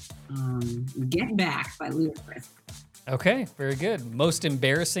 Get Back by Ludacris. Okay, very good. Most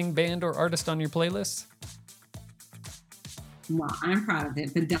embarrassing band or artist on your playlist? Well, I'm proud of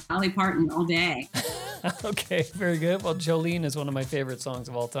it, but Dolly Parton all day. Okay, very good. Well, Jolene is one of my favorite songs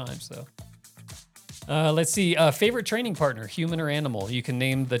of all time. So, let's see. Favorite training partner, human or animal? You can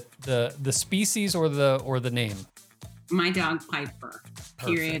name the species or the name. My dog Piper.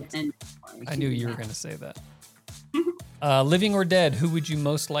 Period. Perfect. And I knew you were going to say that. Living or dead? Who would you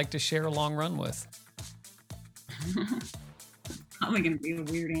most like to share a long run with? Probably going to be a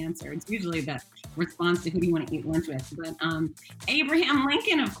weird answer. It's usually the response to who do you want to eat lunch with, but Abraham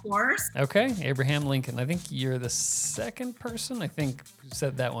Lincoln, of course. Okay, Abraham Lincoln. I think you're the second person, I think, who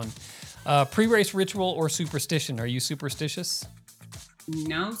said that one. Pre-race ritual or superstition? Are you superstitious?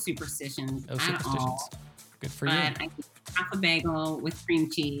 No superstitions No at superstitions. all. Good for But you. I eat half a bagel with cream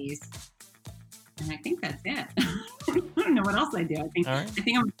cheese, and I think that's it. I don't know what else I do. All right. I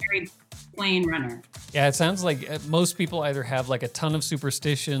think I'm a very plain runner. Yeah, it sounds like most people either have like a ton of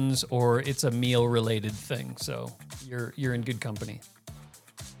superstitions or it's a meal related thing. So you're in good company.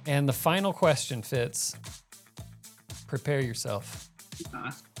 And the final question, Fitz. Prepare yourself.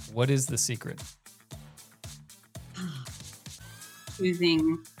 Gosh, What is the secret?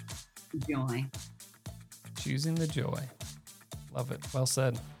 choosing joy. Choosing the joy. Love it. Well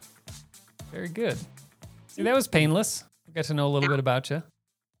said. Very good. See, that was painless. We got to know a little bit about you.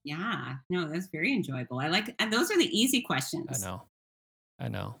 Yeah, no, that's very enjoyable. And those are the easy questions. I know. I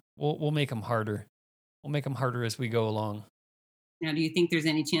know. We'll make them harder. We'll make them harder as we go along. Now, do you think there's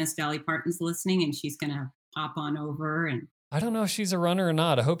any chance Dolly Parton's listening and she's gonna pop on over and I don't know if she's a runner or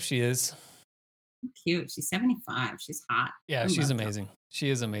not. I hope she is. cute? She's 75. She's hot. Yeah, I she's love her. amazing. She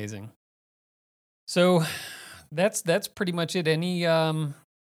is amazing. So that's pretty much it. Any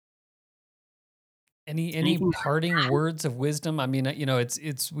Anything parting words of wisdom? I mean,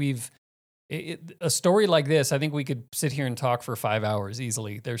 a story like this, I think we could sit here and talk for 5 hours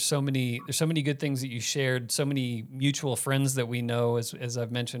easily. There's so many good things that you shared, so many mutual friends that we know, as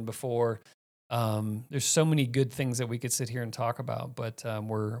I've mentioned before. There's so many good things that we could sit here and talk about, but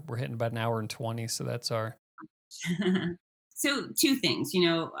we're hitting about an hour and 20, so that's our So, two things,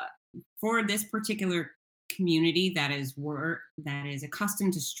 for this particular community that is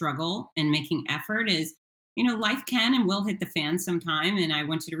accustomed to struggle and making effort is, life can and will hit the fan sometime. And I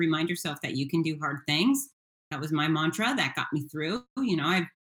want you to remind yourself that you can do hard things. That was my mantra that got me through. I've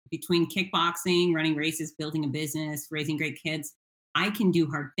between kickboxing, running races, building a business, raising great kids, I can do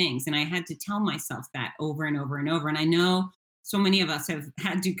hard things. And I had to tell myself that over and over and over. And I know so many of us have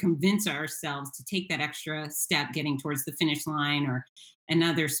had to convince ourselves to take that extra step getting towards the finish line or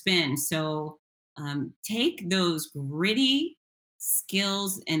another spin. So take those gritty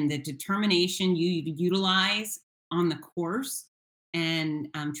skills and the determination you utilize on the course and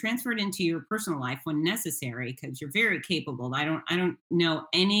transfer it into your personal life when necessary, because you're very capable. I don't know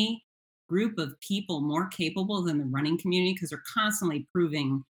any group of people more capable than the running community, because they're constantly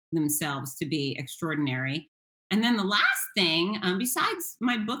proving themselves to be extraordinary. And then the last thing, besides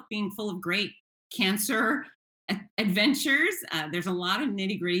my book being full of great cancer adventures, there's a lot of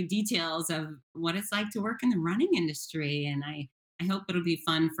nitty gritty details of what it's like to work in the running industry. And I hope it'll be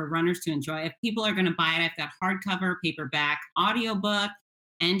fun for runners to enjoy. If people are going to buy it, I've got hardcover, paperback, audiobook,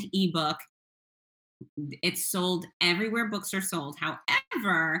 and ebook. It's sold everywhere books are sold.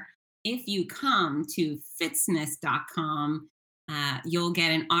 However, if you come to fitsness.com, you'll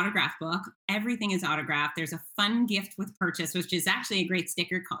get an autograph book. Everything is autographed. There's a fun gift with purchase, which is actually a great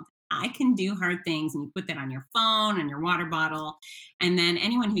sticker called I Can Do Hard Things. And you put that on your phone and your water bottle. And then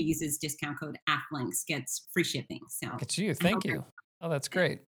anyone who uses discount code ATHLINKS gets free shipping. So Look at you. Thank you. Oh, that's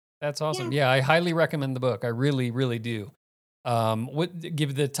great. That's awesome. Yeah. Yeah, I highly recommend the book. I really, really do.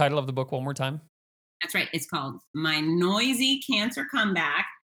 Give the title of the book one more time. That's right. It's called My Noisy Cancer Comeback,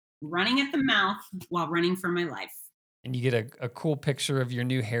 Running at the Mouth While Running for My Life. And you get a cool picture of your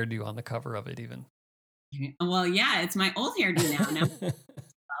new hairdo on the cover of it even. Well, yeah, it's my old hairdo now.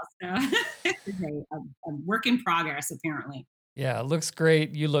 So it's a work in progress, apparently. Yeah, it looks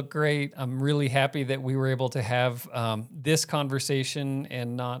great. You look great. I'm really happy that we were able to have this conversation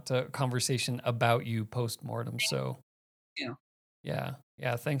and not a conversation about you post-mortem. So You. yeah.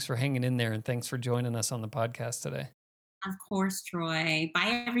 Thanks for hanging in there and thanks for joining us on the podcast today. Of course, Troy.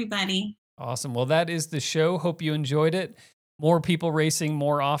 Bye, everybody. Awesome. Well, that is the show. Hope you enjoyed it. More people racing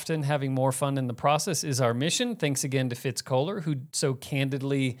more often, having more fun in the process is our mission. Thanks again to Fitz Kohler, who so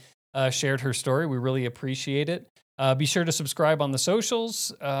candidly shared her story. We really appreciate it. Be sure to subscribe on the socials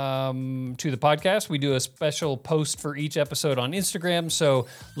to the podcast. We do a special post for each episode on Instagram. So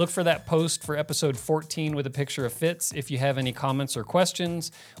look for that post for episode 14 with a picture of Fitz. If you have any comments or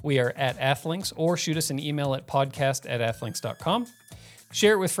questions, we are at Athlinks, or shoot us an email at podcast@athlinks.com.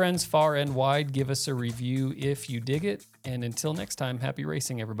 Share it with friends far and wide. Give us a review if you dig it. And until next time, happy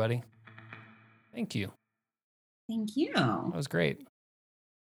racing, everybody. Thank you. Thank you. That was great.